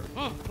 21.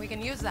 We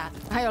can use that.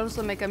 I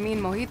also make a mean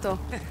mojito.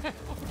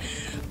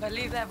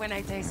 Believe that when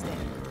I taste it.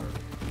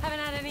 Haven't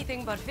had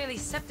anything but Philly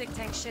septic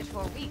tank shit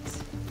for weeks.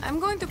 I'm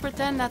going to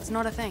pretend that's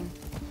not a thing.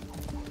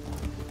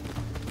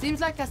 Seems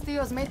like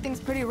Castillo's made things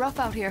pretty rough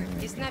out here.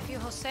 His nephew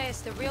Jose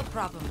is the real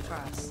problem for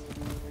us.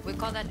 We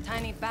call that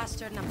tiny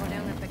bastard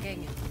Napoleon el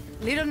Pequeño.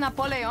 Little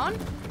Napoleon?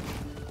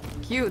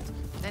 Cute.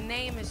 The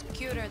name is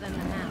cuter than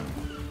the man.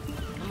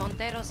 The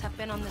Monteros have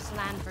been on this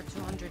land for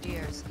 200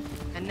 years,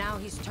 and now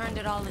he's turned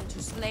it all into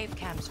slave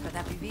camps for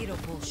that Viviro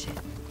bullshit.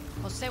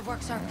 Jose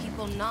works our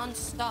people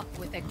non-stop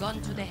with a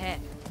gun to the head.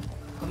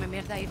 Come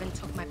Mierda even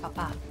took my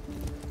papa.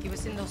 He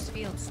was in those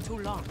fields too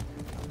long.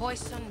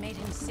 Poison made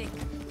him sick.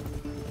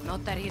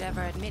 Not that he'd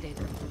ever admit it.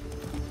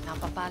 Now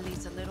papa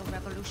leads a little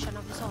revolution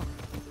of his own.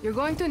 You're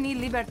going to need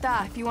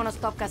Libertad if you want to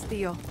stop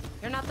Castillo.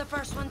 You're not the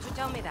first one to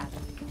tell me that.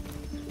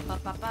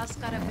 But papa's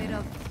got a bit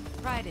of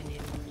pride in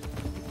him.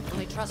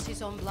 Only trusts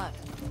his own blood.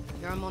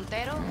 You're a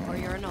Montero or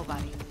you're a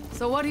nobody.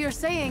 So what you're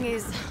saying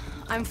is,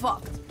 I'm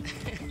fucked.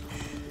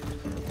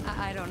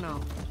 I don't know.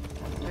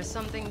 There's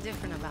something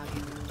different about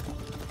you.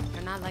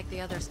 You're not like the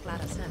others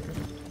Clara said.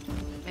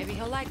 Maybe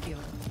he'll like you.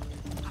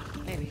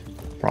 Maybe.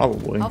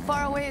 Probably. How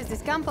far away is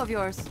this camp of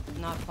yours?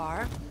 Not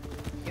far.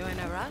 You in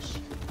a rush?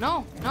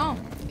 No,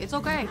 it's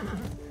okay.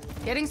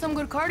 Getting some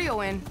good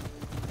cardio in.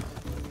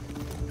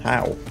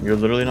 How? You're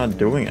literally not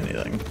doing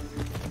anything.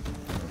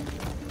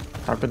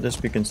 How could this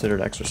be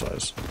considered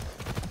exercise?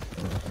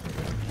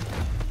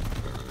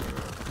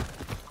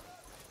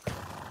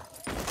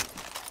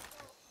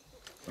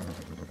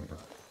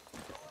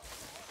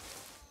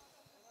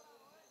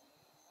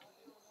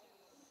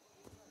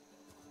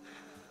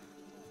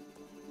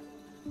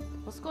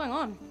 What's going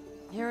on?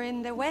 You're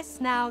in the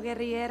West now,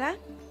 guerrillera.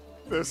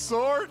 The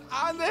sword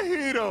and the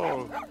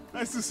hero.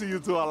 Nice to see you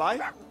two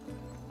alive.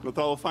 No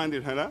trouble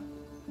finding her,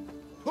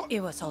 huh?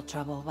 It was all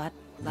trouble, but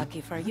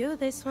lucky for you,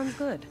 this one's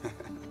good.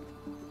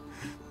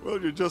 Well,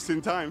 you're just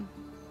in time.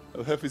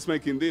 El Jefe's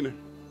making dinner.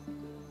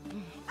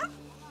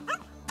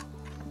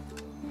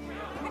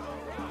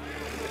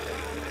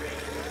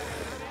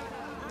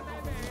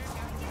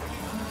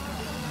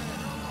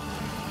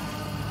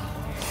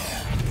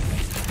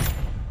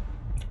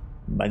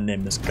 My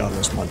name is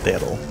Carlos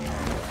Montero,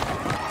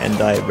 and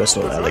I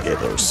wrestle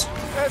alligators.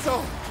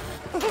 Eso!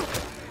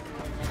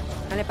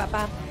 Dale,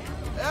 papá.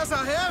 ¡Esa,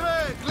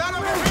 jefe!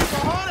 ¡Claro que sí,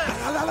 cojones!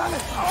 ¡Dale, dale!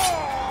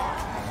 ¡Oh!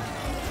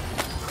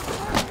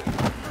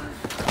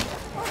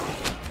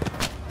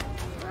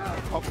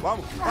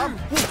 Vamos,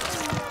 vamos.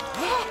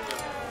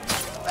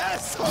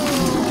 ¡Eso!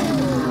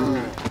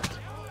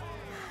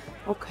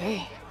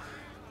 Okay.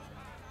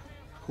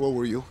 What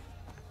were you?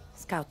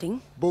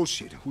 Scouting.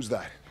 Bullshit. Who's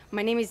that?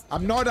 My name is...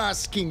 I'm not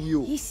asking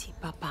you. Easy,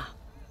 papa.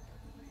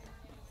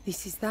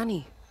 This is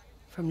Danny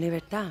from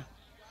Libertad.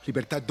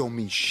 Libertad don't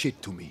mean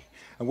shit to me.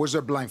 And where's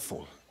their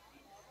blindfold?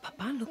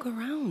 Papa, look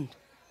around.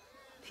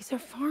 These are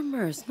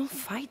farmers, not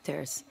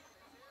fighters.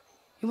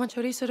 You want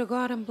Chorizo to go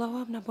out and blow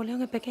up Napoleon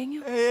el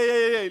Pequeño?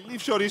 Hey, leave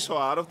Chorizo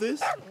out of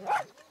this.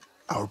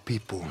 Our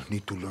people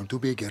need to learn to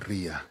be a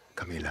guerrilla,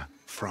 Camila.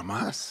 From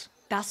us.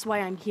 That's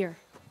why I'm here.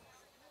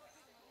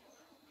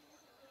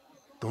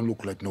 Don't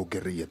look like no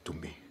guerrilla to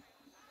me.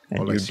 And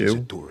All I you see is a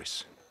do?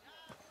 tourist.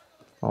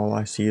 All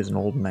I see is an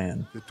old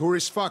man. The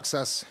tourist fucks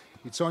us.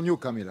 It's on you,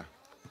 Camila.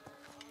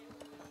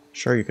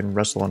 Sure, you can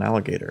wrestle an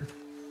alligator.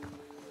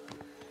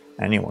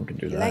 Anyone can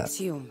do He that.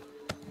 likes you.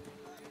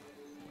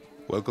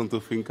 Welcome to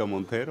Finca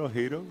Montero,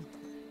 hero.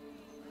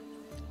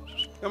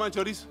 Come on,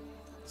 Chorizo.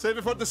 Save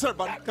it for dessert,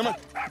 buddy. Come on.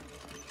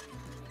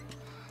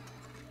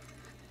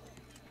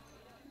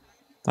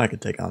 I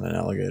could take on an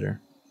alligator.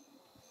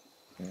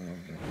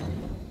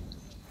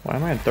 Why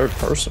am I in third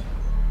person?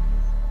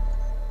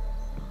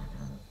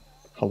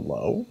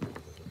 Hello?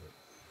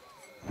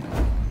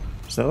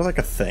 Is that like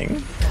a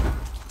thing?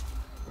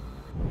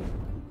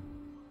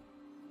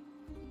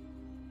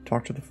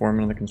 Talk to the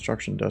foreman on the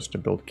construction desk to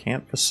build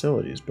camp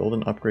facilities. Build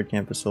and upgrade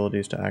camp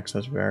facilities to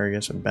access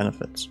various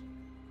benefits.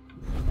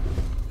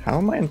 How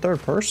am I in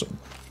third person?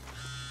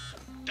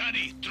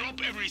 Danny,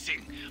 drop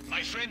everything.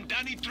 My friend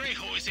Danny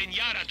Trejo is in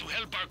Yara to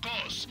help our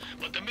cause,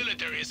 but the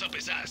military is up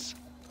his ass.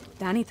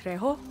 Danny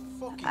Trejo?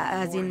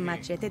 As in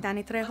Machete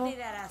Danny Trejo?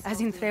 As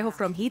in Trejo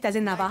from Heat? As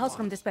in Navajos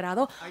from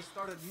Desperado?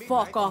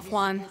 Fuck off,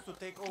 Juan.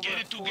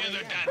 Get it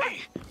together,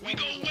 Danny. We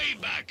go way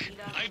back.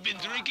 I've been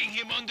drinking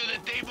him under the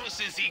table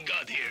since he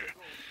got here.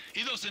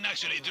 He doesn't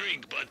actually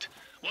drink, but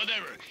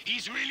whatever.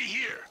 He's really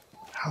here.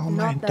 How am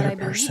I in Not that I third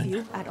believe person?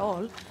 you at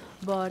all,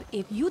 but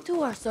if you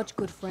two are such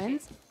good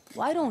friends,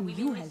 why don't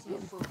you help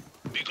him?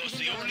 Because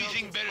the only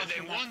thing better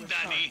than one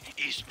Danny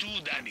is two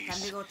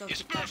Dannys.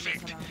 It's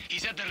perfect.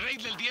 He's at the Rey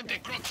del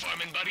Diente croc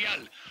farm in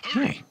Barrial.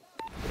 Hurry!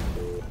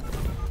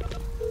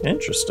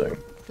 Interesting.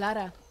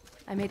 Clara,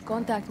 I made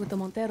contact with the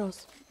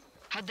Monteros.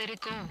 How did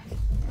it go?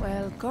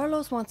 Well,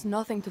 Carlos wants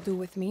nothing to do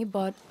with me,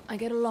 but I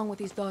get along with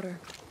his daughter.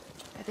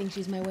 I think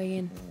she's my way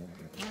in.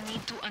 You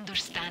need to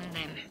understand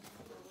them.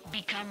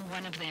 Become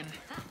one of them.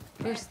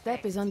 First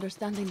step is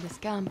understanding this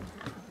camp.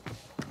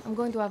 I'm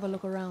going to have a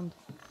look around.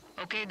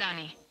 Okay,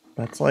 Danny.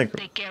 That's like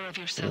Take care of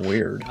yourself.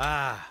 weird.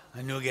 Ah,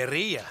 a new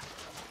guerrilla.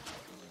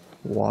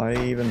 Why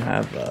even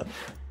have that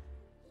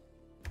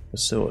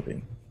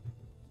facility?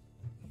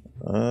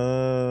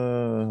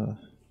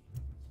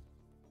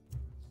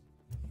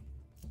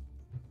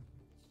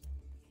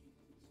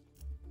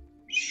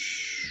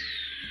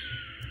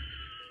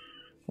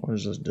 What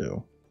does this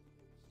do?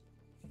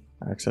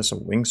 Access a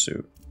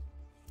wingsuit.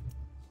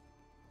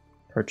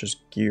 Purchase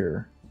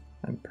gear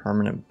and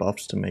permanent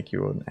buffs to make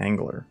you an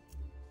angler.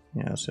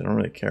 Yeah, so I don't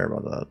really care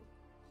about that.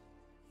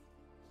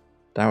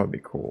 That would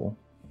be cool.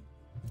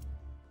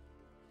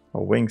 A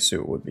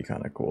wingsuit would be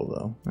kind of cool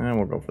though. And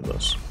we'll go for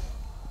this.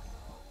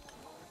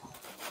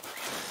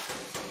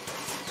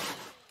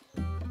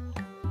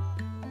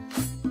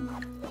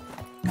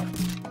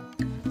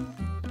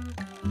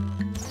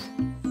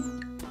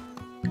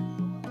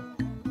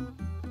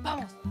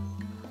 Vamos.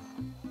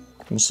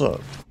 What's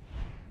up?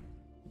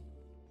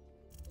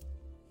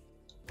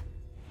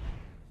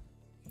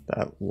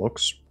 That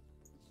looks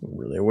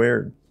really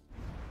weird.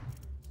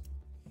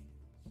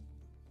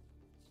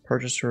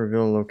 Purchase to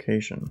reveal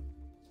location.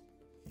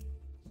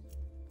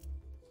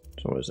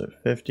 So is it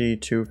 50,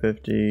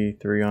 250,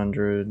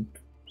 300,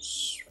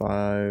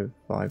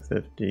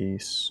 550,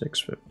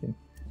 650?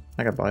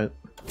 I could buy it.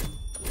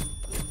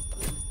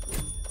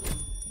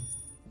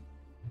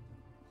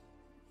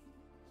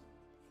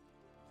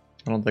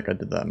 I don't think I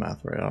did that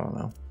math right, I don't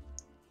know.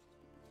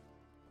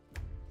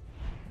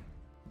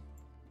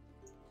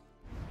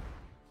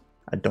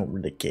 I don't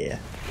really care.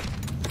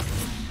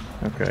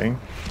 Okay.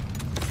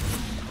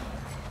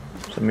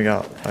 So we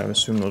got, I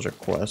assume those are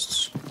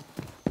quests.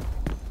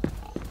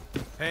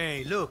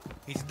 Hey, look,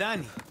 it's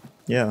Danny.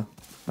 Yeah,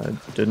 I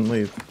didn't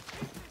leave.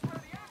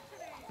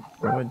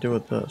 What do I do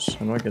with this?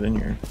 How do I get in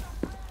here?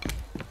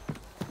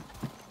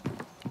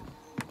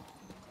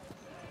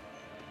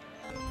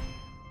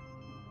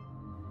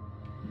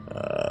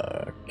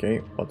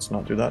 Okay, let's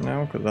not do that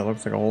now, because that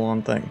looks like a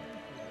whole-on thing.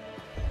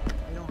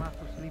 I don't have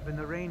to sleep in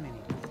the rain anymore.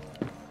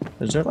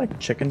 Is there like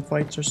chicken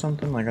fights or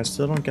something? Like I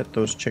still don't get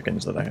those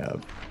chickens that I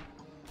have.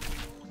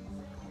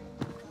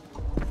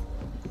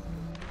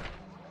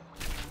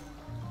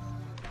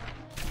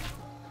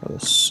 Oh,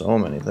 there's so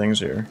many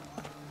things here.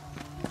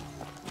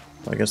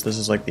 I guess this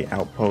is like the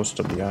outpost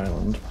of the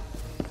island.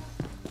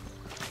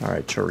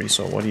 Alright,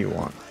 Chorizo, what do you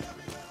want?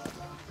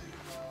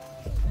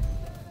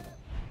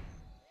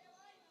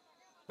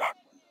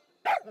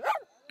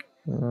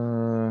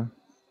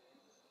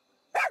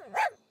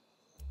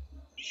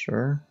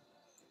 Sure.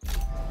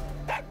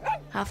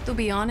 Have to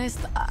be honest,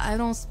 I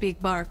don't speak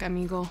bark,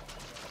 amigo.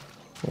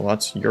 Well,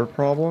 that's your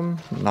problem,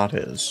 not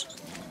his.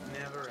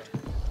 Never.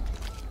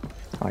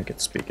 I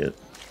could speak it.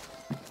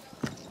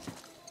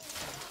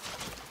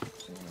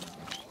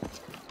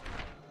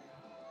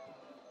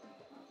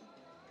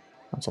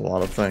 That's a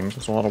lot of things.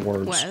 That's a lot of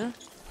words. Well,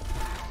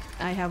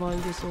 I have all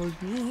this old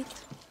meat.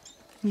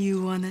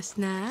 You want a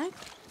snack?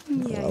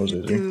 Yeah, that was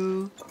you easy.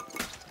 do.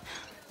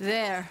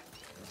 There.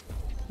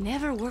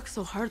 Never worked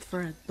so hard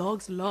for a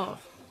dog's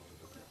love.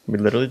 We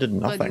literally did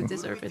But you nothing.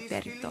 deserve it,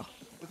 Perito.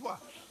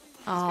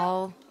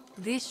 Oh,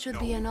 this should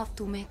be enough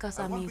to make us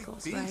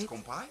amigos, right?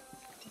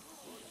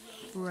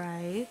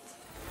 Right.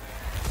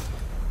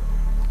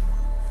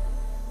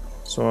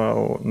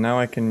 So now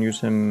I can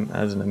use him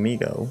as an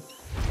amigo.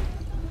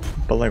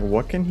 But like,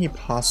 what can he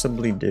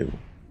possibly do?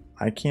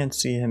 I can't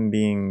see him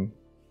being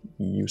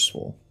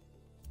useful.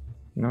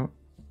 No.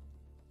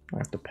 I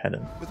have to pet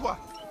him. With what?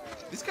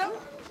 This guy?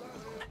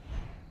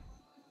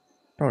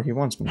 Oh, he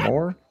wants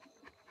more?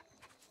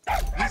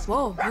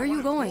 Whoa, where are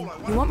you going?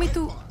 You want me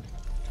to...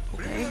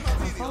 Okay, I'll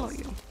follow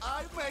you.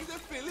 I made the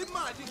feeling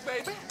magic,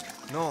 baby.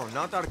 No,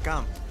 not our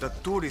camp. The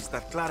tourists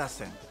that Clara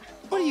sent.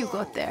 What do you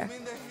got there?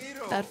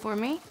 That for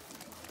me?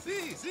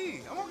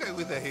 Sí, I'm okay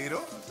with the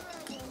hero.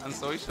 And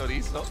soy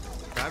chorizo.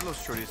 Carlos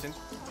Chorizo.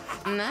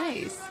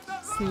 Nice.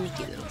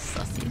 Sneaky little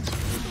sausage.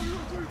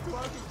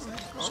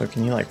 So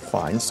can you like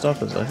find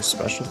stuff? Is that his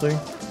specialty?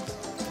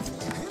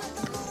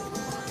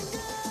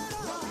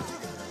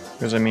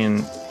 Because I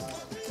mean,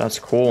 that's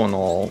cool and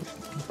all,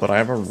 but I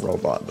have a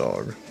robot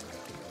dog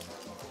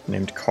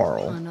named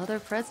Carl. Another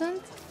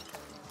present?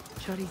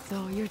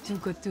 Chorizo, you're too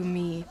good to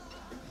me.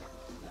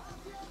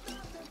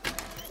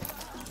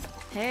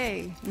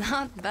 Hey,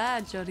 not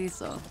bad,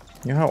 Chorizo.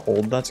 You know how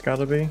old that's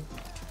gotta be?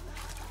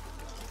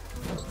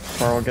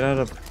 Carl, get out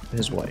of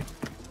his way.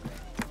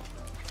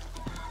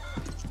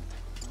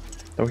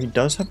 Though he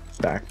does have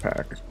a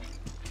backpack.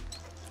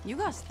 You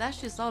got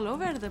stashes all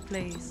over the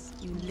place,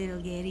 you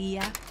little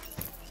guerrilla.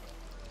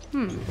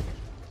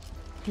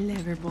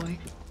 Clever boy.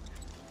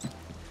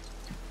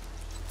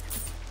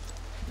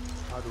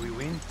 How do we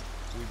win?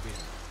 We win.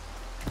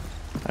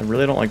 I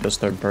really don't like this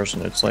third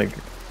person. It's like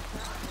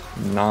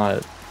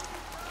not.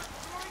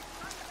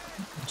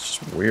 It's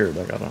just weird.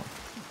 Like I don't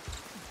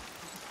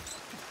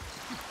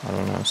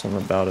know,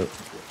 something about it.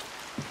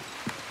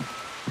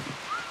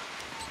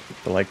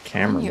 The like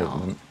camera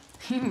movement.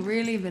 You've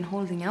really been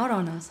holding out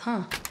on us,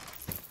 huh?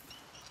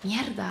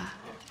 Mierda.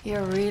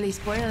 You're really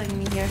spoiling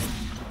me here.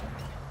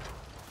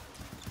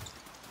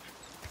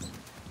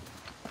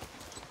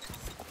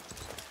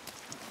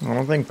 I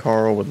don't think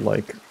Carl would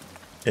like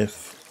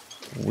if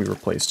we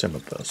replaced him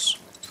with this.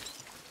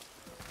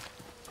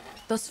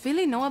 Does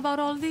Philly know about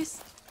all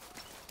this?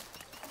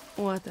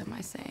 What am I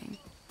saying?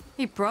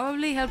 He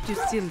probably helped you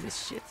steal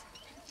this shit.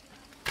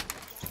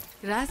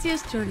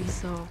 Gracias,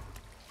 Chorizo.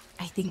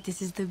 I think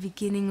this is the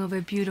beginning of a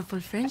beautiful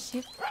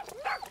friendship.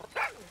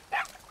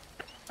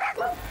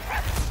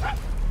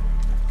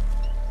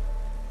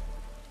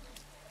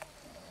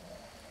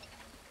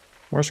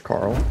 Where's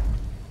Carl?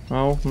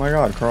 Oh my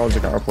god, Carl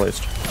just got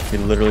replaced. He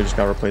literally just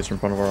got replaced in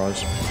front of our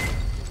eyes.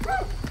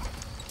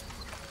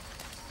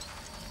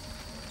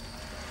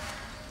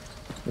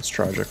 It's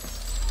tragic.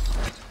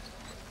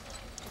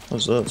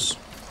 What's this?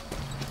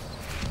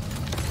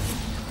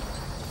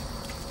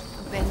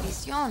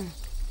 Bendición.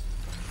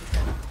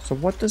 So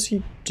what does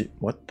he do?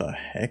 What the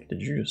heck?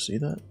 Did you just see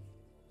that?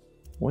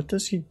 What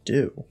does he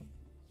do?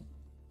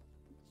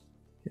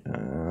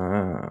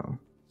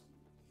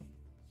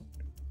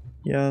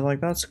 Yeah, like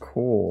that's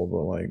cool,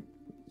 but like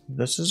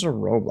this is a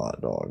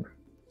robot dog.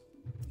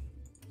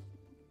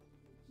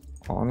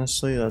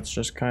 Honestly, that's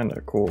just kind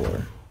of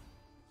cooler.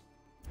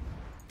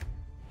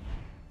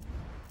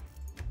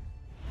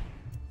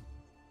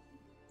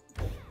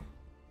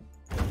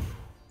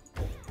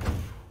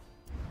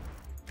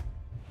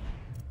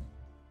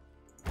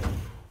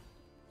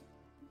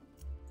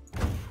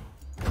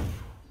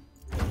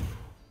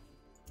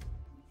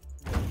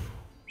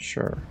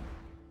 Sure.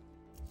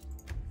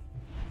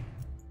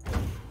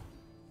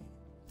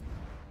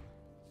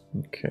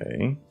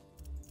 Okay.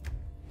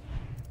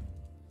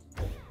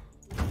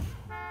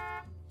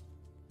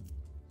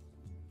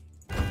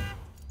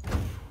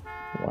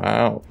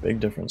 Wow, big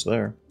difference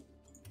there.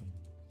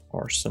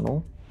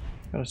 Arsenal.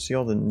 Gotta see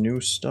all the new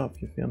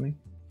stuff, you feel me?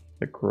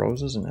 It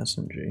grows as an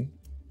SMG.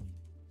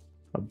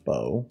 A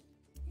bow.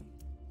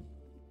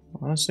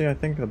 Honestly, I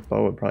think the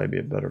bow would probably be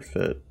a better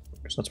fit,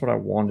 because that's what I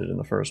wanted in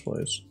the first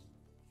place.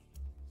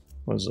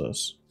 What is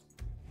this?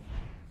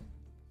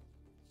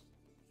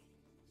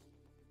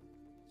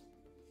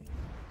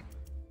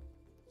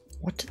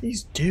 What do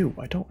these do?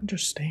 I don't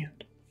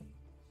understand.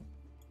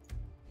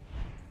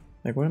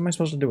 Like, what am I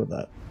supposed to do with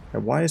that?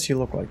 Like, why does he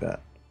look like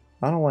that?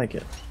 I don't like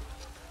it.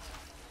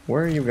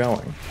 Where are you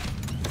going?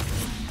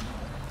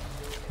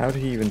 How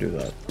did he even do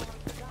that?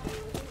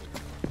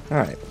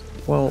 Alright,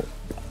 well,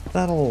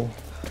 that'll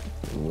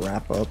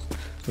wrap up.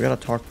 We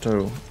gotta talk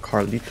to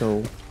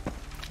Carlito,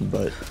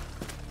 but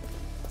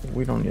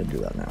we don't need to do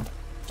that now.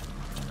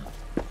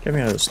 Get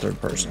me out of this third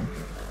person.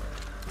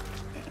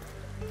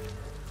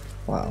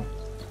 Wow.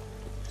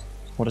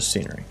 What a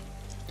scenery.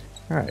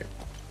 Alright,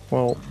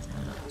 well,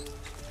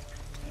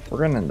 we're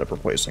gonna end up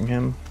replacing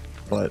him,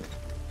 but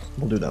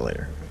we'll do that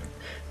later.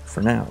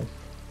 For now,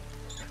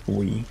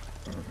 we